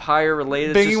not Empire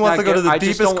related. Bingy wants to go to the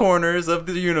deepest corners of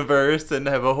the universe and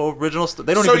have a whole original story.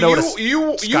 They don't even know what a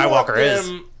Skywalker is.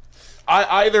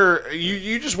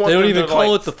 You just want they don't them even to,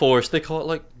 call it the Force. They call it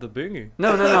like the Bingy.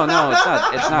 No, it's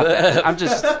not that. I'm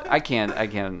just I can't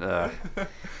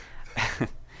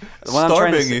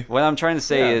what I'm trying to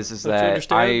say is that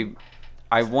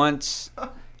I want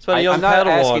I'm not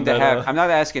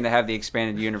asking to have the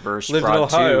expanded universe Live in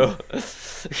brought Ohio. to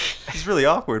It's really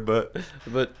awkward, but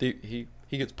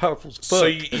he gets powerful as fuck. So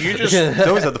you just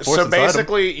always had the Force so inside him.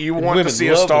 basically you want Women to see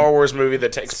a love Star him. Wars movie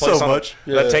that takes place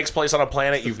takes place on a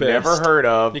planet you've never heard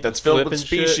of, You can that's filled flip with and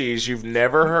shit. species you've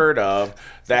never heard of,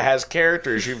 that has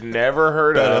characters you've never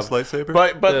heard of. Lightsaber?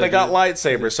 But they got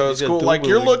lightsabers, so it's got cool. Like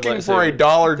you're dual-wielding looking for a lightsabers.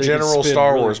 Dollar They can General spin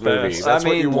Star really Wars movie. fast. That's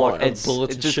what you want. It's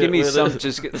Bullets and just shit give me with some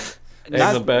it.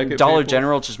 not Dollar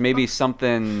General, just maybe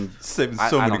something. Saving I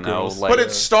don't know. Like, but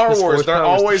it's Star Wars. They're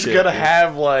always gonna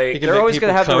have like. They're always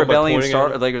gonna have the rebellion,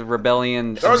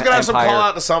 rebellion. They're always gonna have some Empire. call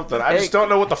out to something. I just don't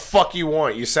know what the fuck you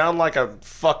want. You sound like a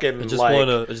fucking I just want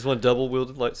a double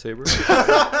wielded lightsaber.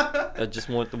 I just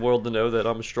want the world to know that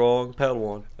I'm a strong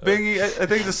Padawan. Bingy, I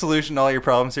think the solution to all your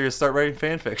problems here is start writing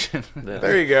fan fiction.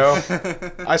 There you go.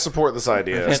 I support this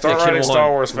idea. Start writing Star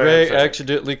Wars fan Rey fiction.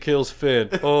 accidentally kills Finn.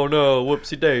 Oh no,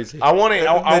 whoopsie daisy. I want it.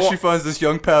 Then she finds this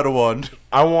young Padawan.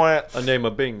 I want. I name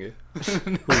a Bingy.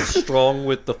 Who's strong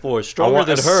with the Force, stronger want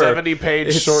than a her. 70-page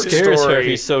It short scares story her.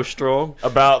 He's so strong.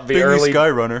 about the Bingy early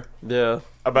Skyrunner. Yeah.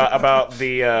 About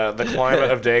the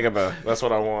climate of Dagobah. That's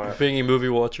what I want. Bingy movie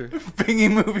watcher. Bingy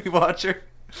movie watcher.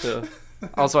 Yeah.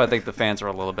 Also, I think the fans are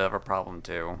a little bit of a problem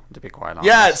too, to be quite honest.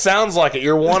 Yeah, it sounds like it.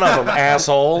 You're one of them,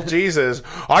 asshole. Jesus.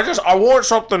 I want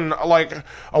something like,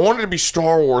 I want it to be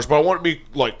Star Wars, but I want it to be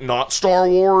like not Star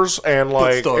Wars and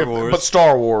like but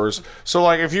Star Wars. So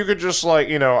like if you could just like,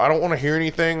 I don't want to hear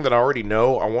anything that I already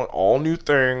know. I want all new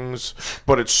things,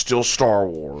 but it's still Star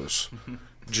Wars.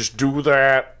 Just do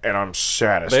that, and I'm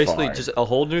satisfied. Basically, just a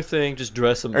whole new thing. Just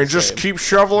dress them. And just keep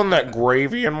shoveling that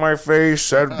gravy in my face.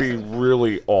 That'd be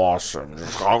really awesome.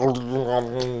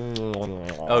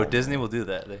 Oh, Disney will do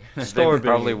that. They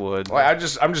probably would. Well, I'm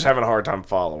just having a hard time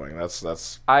following. That's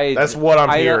what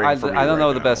I'm hearing. I from you don't know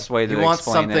right the now. best way to You want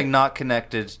explain something it. not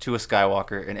connected to a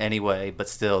Skywalker in any way, but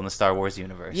still in the Star Wars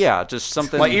universe. Yeah, just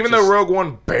something. Like even though Rogue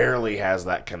One barely has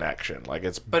that connection, like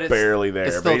it's barely there.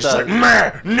 it But still he's just does.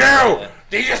 like, no,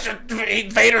 Vader's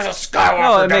a Skywalker.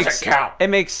 No, it doesn't makes count. It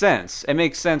makes sense. It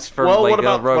makes sense for Well, like what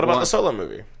about Rogue One. the Solo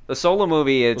movie? The Solo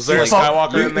movie, it's Was there a like,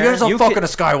 Skywalker in there? There's a fucking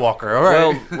Skywalker. All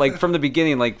right. Well, like from the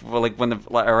beginning, like when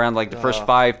around like the first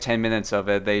 5-10 minutes of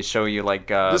it, they show you like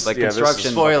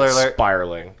construction. Spoiler alert.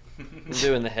 Spiraling. I'm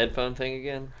doing the headphone thing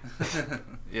again.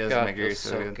 Yeah, God, make yours feels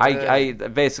so so good. I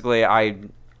basically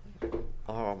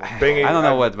Oh my Bingy, I don't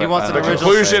know what He wants The an original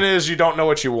conclusion is you don't know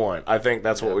what you want. I think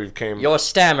that's what we've came. You're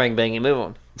stammering, Bingy. Move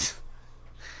on.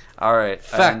 All right.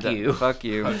 Fuck and, you. Fuck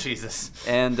you. Oh, Jesus.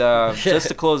 And just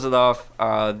to close it off,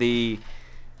 the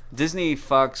Disney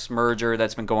Fox merger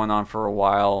that's been going on for a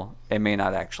while, it may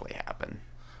not actually happen.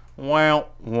 Wow.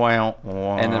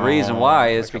 And the reason why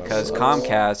is because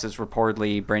Comcast is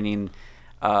reportedly bringing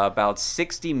about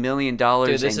 $60 million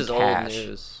Dude, this in is cash. old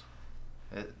news.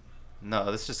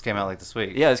 No, this just came out like this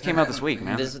week. Yeah, this came out this week,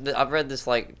 man. I've read this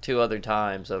like 2 other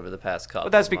times over the past couple.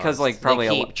 But that's because, months. like, probably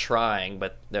they a keep trying,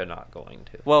 but they're not going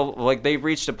to. Well, like they've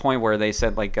reached a point where they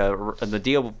said like the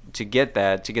deal to get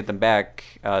them back,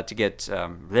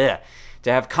 to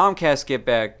have Comcast get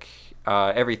back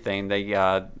everything. They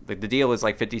the deal is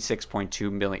like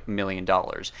 $56.2 million.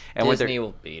 And Disney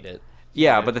will beat it.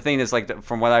 Yeah, but the thing is, like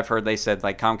from what I've heard, they said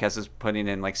like Comcast is putting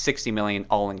in like $60 million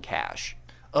all in cash.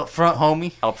 Up front,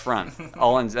 homie. Up front,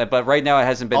 all in. But right now it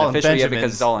hasn't been All in official yet because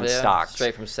Benjamins. it's all in Yeah, stock.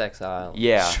 straight from Sex Island.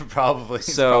 Yeah, Probably.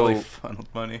 So- Probably funneled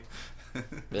money.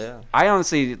 Yeah. I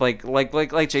honestly like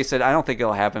Jay said, I don't think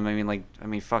it'll happen. I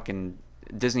mean, fucking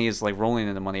Disney is like rolling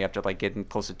in the money after like getting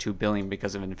close to $2 billion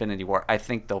because of Infinity War. I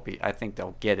think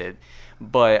they'll get it,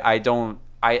 but I don't.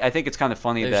 I think it's kind of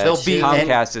funny that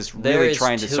Comcast is really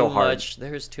trying to so hard.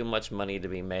 There's too much money to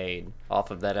be made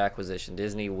off of that acquisition.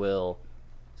 Disney will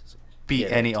Beat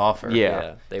get any it. offer.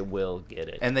 Yeah. They will get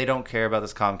it. And they don't care about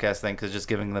this Comcast thing because just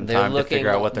giving them They're time to looking. figure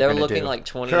out what they're going to do. looking like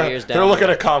 20 years down. They're looking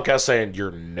the at Comcast saying, "You're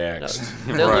next."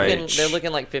 They're Right. looking. They're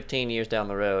looking like 15 years down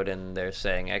the road, and they're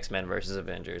saying X-Men versus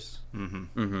Avengers,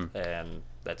 Mm-hmm. and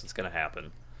that's what's going to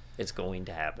happen. It's going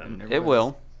to happen. It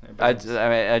will. I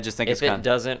just think If it's it kind of.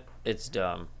 doesn't, it's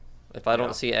dumb. If I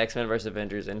don't see X-Men versus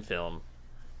Avengers in film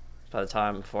by the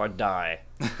time before I die,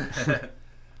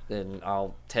 then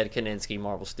I'll Ted Kaczynski,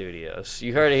 Marvel Studios.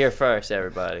 You heard it here first,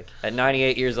 everybody. At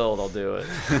 98 years old, I'll do it.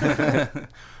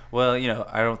 Well,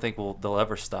 I don't think they'll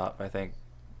ever stop. I think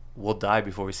we'll die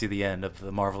before we see the end of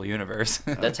the Marvel Universe.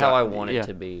 That's how I want it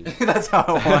to be. That's how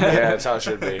I want it. Yeah, that's how it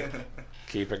should be.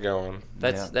 Keep it going.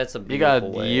 That's a You beautiful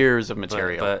got way. years of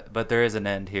material. But there is an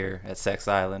end here at Sex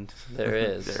Island. There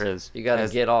is. There is. You got to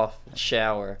As- get off,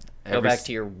 shower, go Every back s-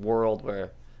 to your world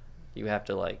where you have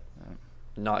to like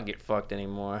not get fucked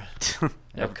anymore,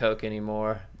 have coke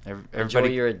anymore. Enjoy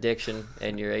Everybody your addiction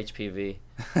and your HPV.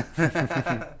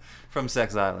 from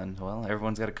Sex Island. Well,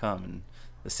 everyone's got to come, and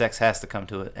the sex has to come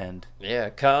to an end. Yeah,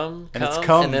 come, And it's come,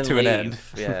 come and then to an leave. end.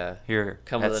 Yeah, Here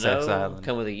come at with Sex an O, Island.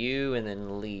 come with a U, and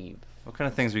then leave. What kind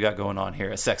of things we got going on here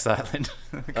at Sex Island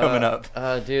coming up?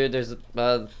 Dude, there's you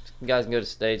guys can go to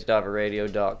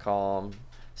stage.radio.com,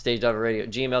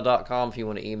 stage.radio@gmail.com if you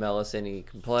want to email us any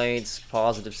complaints,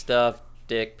 positive stuff,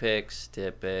 dick pics,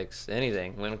 tip pics,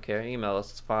 anything. We don't care. Email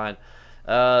us. It's fine.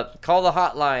 Call the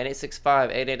hotline,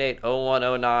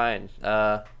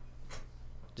 865-888-0109.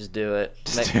 Just do it.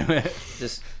 Just do it.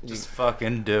 Just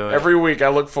fucking do it. Every week I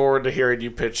look forward to hearing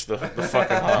you pitch the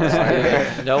fucking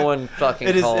hotline. No one fucking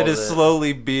It calls is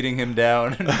slowly beating him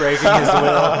down and breaking his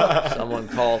will. Someone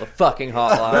call the fucking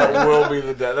hotline. That will be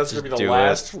that's gonna be the do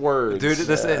last it. words. Dude,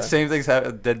 same thing's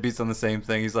Deadbeats on the same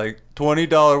thing. He's like, $20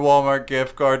 Walmart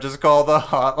gift card. Just call the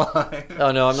hotline.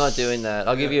 Oh no, I'm not doing that.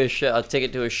 I'll give you a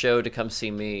ticket to a show to come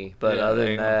see me. But Yeah, other there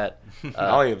than you go. that,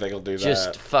 I don't even think he'll do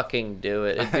just that. fucking do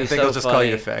it. It'd be I think so he'll just funny call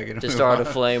you a faggot and to move start a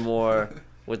on. flame war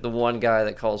with the one guy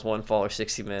that calls one faller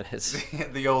 60 minutes.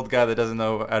 The old guy that doesn't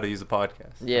know how to use a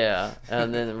podcast. Yeah,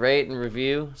 and then rate and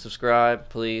review, subscribe,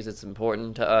 please. It's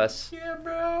important to us. Yeah,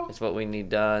 bro. It's what we need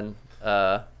done.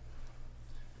 Other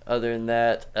than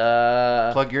that,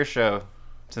 Plug your show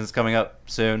since it's coming up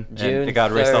soon. June and it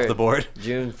got erased off 3rd the board.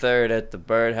 June 3rd at the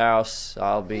Birdhouse.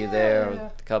 I'll be there with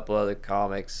a couple other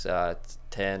comics. It's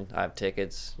 10. I have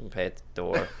tickets. You can pay at the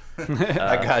door.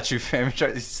 I got you, fam.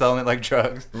 You're selling it like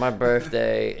drugs. My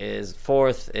birthday is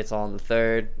 4th. It's on the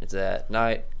 3rd. It's at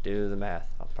night. Do the math.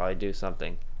 I'll probably do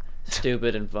something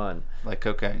stupid and fun. Like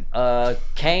cocaine.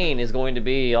 Kane is going to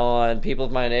be on People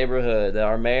of My Neighborhood.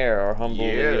 Our mayor, our humble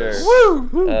leader. Woo!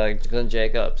 Glenn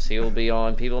Jacobs. He will be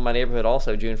on People of My Neighborhood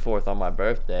also June 4th on my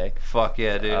birthday. Fuck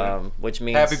yeah, dude. Which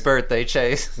means Happy birthday,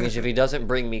 Chase. means if he doesn't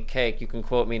bring me cake, you can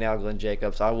quote me now, Glenn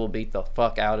Jacobs. I will beat the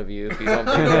fuck out of you if you don't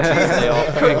bring me a Tuesday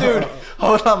off. Dude,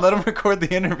 hold on. Let him record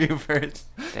the interview first.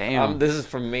 Damn. This is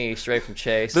from me, straight from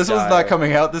Chase. This one's not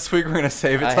coming out this week. We're going to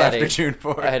save it till after June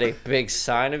 4th. I had a big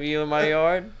sign of you in my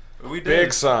yard. We did.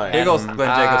 Big sign. Big old Glenn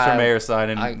Jacobs for mayor sign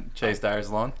and I- Chase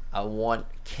Dyer's lawn. I want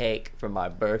cake for my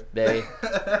birthday.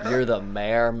 You're the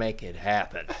mayor. Make it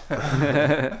happen.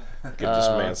 Give this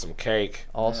man some cake.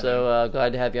 Also,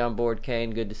 glad to have you on board,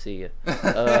 Kane. Good to see you.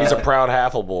 He's a proud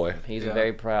Haffle boy. He's a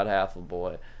very proud Haffle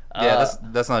boy. Yeah,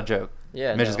 that's not a joke.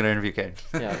 Yeah, Mitch is no. going to interview Kane.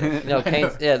 Yeah, no, Kane.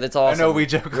 Yeah, that's awesome. I know we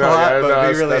joke a lot,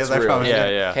 but he really is. I promise.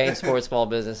 Yeah. Kane Sports Small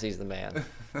Business. He's the man.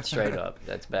 Straight up.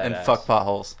 That's badass. And fuck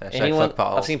potholes. Hashtag fuck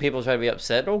potholes. I've seen people try to be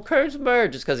upset. Oh, Kane's a mayor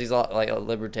just because he's like a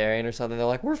libertarian or something. They're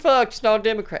like, we're fucked. He's not a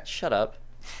Democrat. Shut up.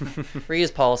 Read his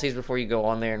policies before you go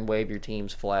on there and wave your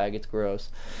team's flag. It's gross.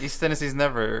 East Tennessee's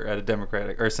never had a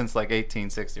Democratic, or since like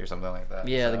 1860 or something like that.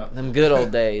 Yeah, so. them good old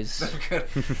days.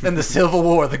 In the Civil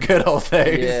War, the good old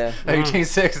days. Yeah.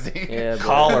 1860. Yeah, boy.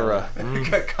 Cholera.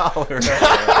 Cholera.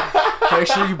 Make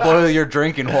sure you boil your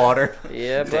drinking water.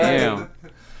 Yeah, buddy. Damn.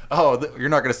 Oh, you're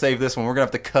not gonna save this one. We're gonna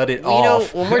have to cut it Well, you know,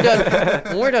 off. when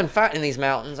we're done fighting in these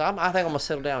mountains, I think I'm gonna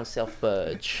settle down and sell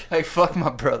fudge. Hey, fuck my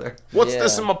brother. What's Yeah.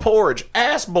 this in my porridge?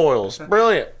 Ass boils.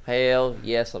 Brilliant. Hell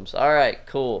yes, all right,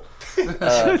 cool.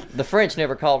 The French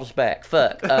never called us back.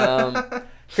 Fuck.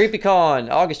 CreepyCon,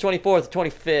 August 24th to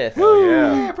 25th.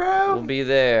 Yeah. bro. We'll be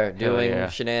there doing yeah.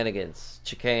 shenanigans,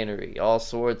 chicanery, all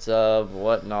sorts of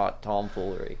whatnot,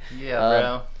 tomfoolery.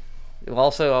 Yeah, bro.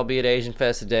 Also, I'll be at Asian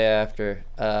Fest the day after,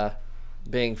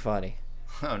 being funny.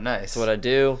 Oh, nice. That's what I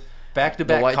do. Back to The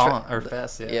back white con or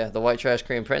fest. Yeah. Yeah, the White Trash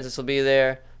Cream Princess will be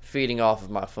there, feeding off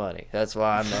of my funny. That's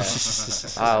why I'm.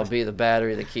 I'll be the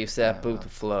battery that keeps that booth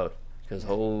afloat. Cause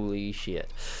holy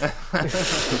shit.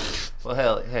 Well,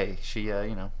 hell, hey, she,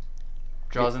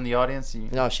 draws in the audience.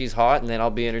 No, she's hot, and then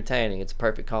I'll be entertaining. It's a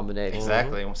perfect combination.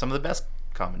 Exactly. Some of the best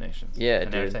combinations. Yeah, in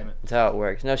dude. entertainment. That's how it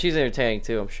works. No, she's entertaining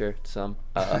too. I'm sure. Some.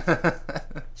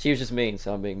 She was just mean,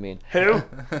 so I'm being mean. Who?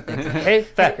 Hey,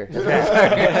 Facker.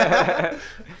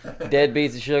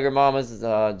 Deadbeats and Sugar Mamas,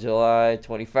 July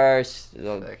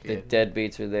 21st. Heck The yeah.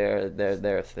 Deadbeats are there.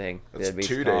 They're a thing. That's Deadbeats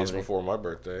 2 days comedy. before my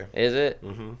birthday. Is it?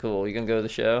 Mhm. Cool. You gonna go to the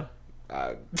show?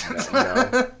 No.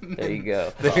 There you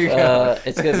go. There you go.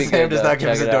 It's gonna be Sam good. does though. not give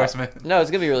Check his it out. endorsement. No,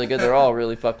 it's gonna be really good. They're all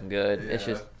really fucking good. It's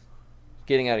just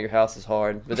getting out of your house is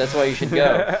hard, but that's why you should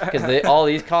go because all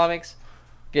these comics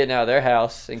getting out of their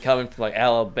house and coming from like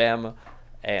Alabama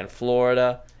and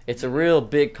Florida. It's a real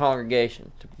big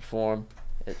congregation to perform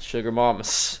at Sugar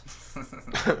Mamas.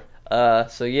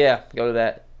 So yeah, go to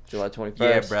that July 21st.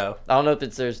 Yeah, bro. I don't know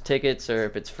if there's tickets or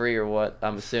if it's free or what.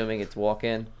 I'm assuming it's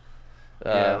walk-in.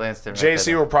 Yeah, Lance did.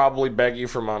 JC will probably beg you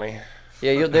for money.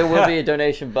 Yeah, there will be a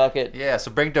donation bucket. Yeah,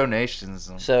 so bring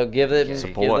donations. So give them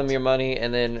Support. your money,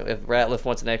 and then if Ratliff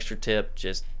wants an extra tip,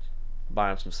 just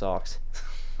buy him some socks.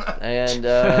 And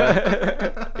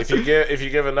If you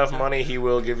give enough money, he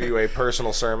will give you a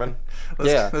personal sermon.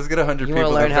 Let's get 100 You wanna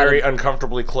people. learn A how very to-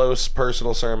 uncomfortably close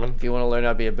personal sermon. if you want to learn how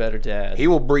to be a better dad, He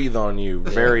will breathe on you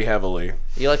very heavily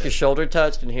you like your shoulder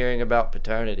touched and hearing about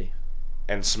paternity.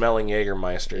 and smelling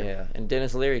Jägermeister. Yeah, and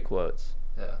Dennis Leary quotes,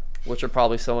 Yeah. which are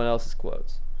probably someone else's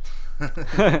quotes.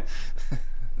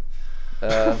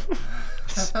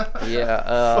 Fuck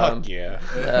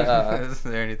yeah. Is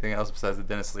there anything else besides the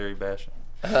Dennis Leary bash?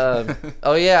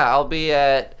 Oh yeah, I'll be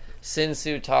at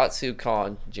Sensu Tatsu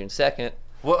Con June 2nd.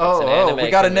 Well, we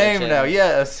got a name now.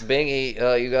 Yes. Bingy,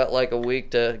 you got like a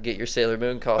week to get your Sailor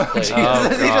Moon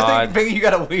cosplay. Bingy, you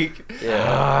got a week.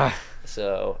 Yeah.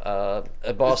 So,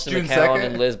 Boston June McCown 2nd?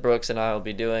 and Liz Brooks and I will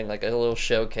be doing like a little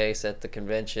showcase at the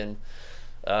convention.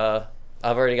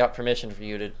 I've already got permission for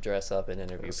you to dress up and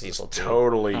interview people. Is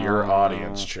totally your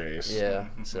audience, Chase. Yeah.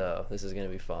 So this is gonna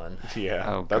be fun.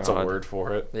 Yeah. That's a word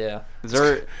for it. Yeah. Is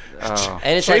there?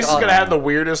 And it's Chase like is gonna have the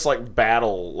weirdest like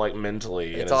battle like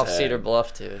mentally. It's in off his Cedar head.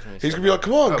 Bluff too. He's gonna be like,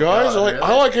 "Come on, guys!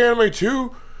 I like anime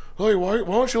too. Like, why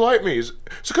don't you like me? It's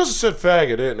because it said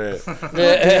faggot, isn't it?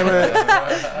 Damn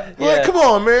it! Like, come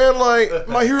on, man! Like,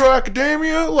 My Hero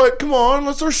Academia. Like, come on,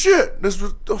 that's our shit. This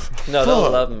was No, they'll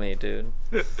love me, dude.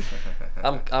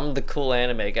 I'm the cool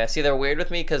anime guy. See, they're weird with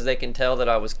me because they can tell that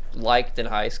I was liked in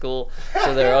high school,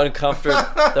 so they're uncomfortable.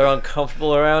 They're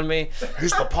uncomfortable around me.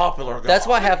 He's the popular guy. That's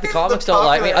why half the comics don't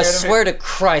like me. I swear to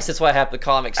Christ, that's why half the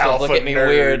comics don't look at me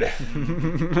weird.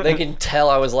 They can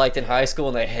tell I was liked in high school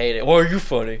and they hate it. Why are you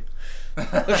funny?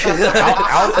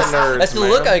 Alpha nerds. That's the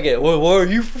look I get. Why are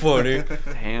you funny?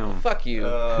 Damn. Fuck you.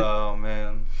 Oh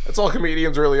man. That's all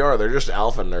comedians really are. They're just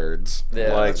alpha nerds.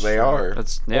 Yeah, like that's they true. are.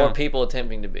 Or people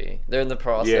attempting to be. They're in the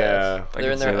process. Yeah.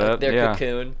 They're in their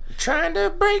cocoon. Trying to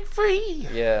break free.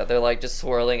 Yeah, they're like just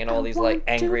swirling in all these like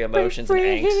angry emotions and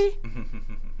angst.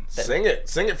 Sing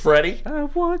it, Freddie. I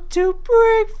want to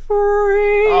break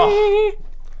free. Oh.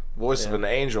 Voice of an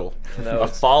angel, No, a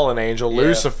fallen angel,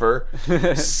 Lucifer.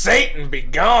 Satan be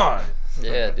gone.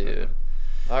 Yeah, dude.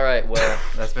 All right, well,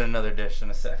 that's been another edition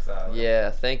of Sex Island.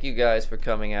 Yeah, thank you guys for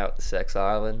coming out to Sex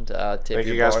Island. Tip Thank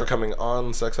your you guys bar- for coming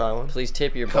on Sex Island. Please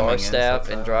tip your Coming bar in staff Sex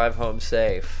and Island. drive home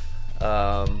safe.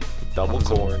 Double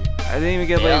corn. I didn't even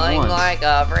get laid Feeling once. like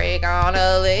a freak on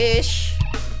a leash.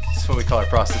 That's what we call our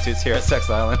prostitutes here at Sex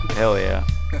Island. Hell yeah.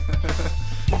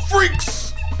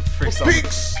 Freaks. Freaks.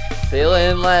 Peaks.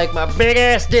 Feeling like my big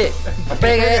ass dick. My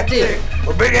big ass dick.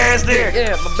 My big ass dick.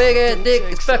 Yeah, my big ass dick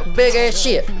is fucking big ass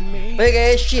shit. Big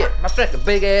ass shit. My fucking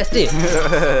big ass dick.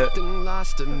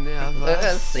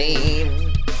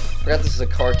 Scene. Forgot this is a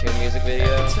cartoon music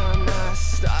video. Tom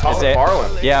Is it-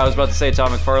 McFarlane. Yeah, I was about to say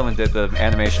Tom McFarlane did the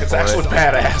animation It's for actually it.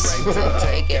 badass.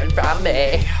 Taken from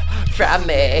me, from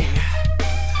me.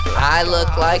 I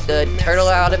look like a turtle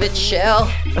out of its shell.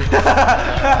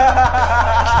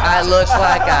 I look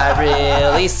like I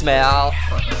really smell.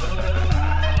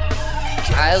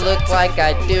 I look like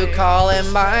I do call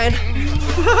him mine.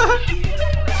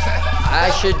 I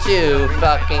should do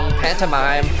fucking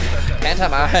pantomime.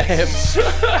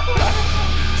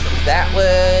 That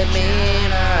would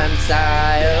mean I'm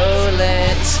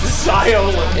silent.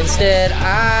 Instead,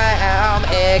 I am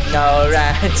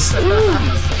ignorant.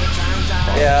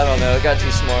 Yeah, I don't know. It got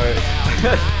too smart.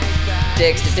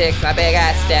 Dicks to dicks, my big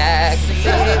ass stack.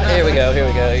 Here we go.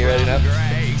 You ready now?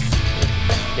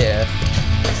 Yeah.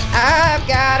 I've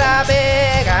got a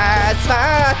big ass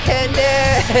fucking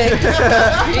dick.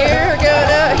 You're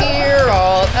gonna hear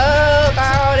all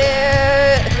about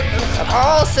it. I've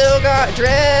also got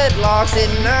dreadlocks in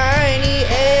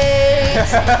 '98.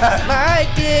 My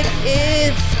dick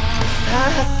is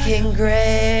fucking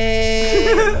great.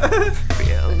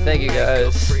 Thank you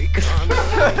guys.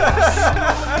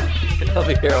 I'll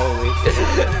be here all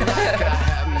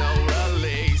week.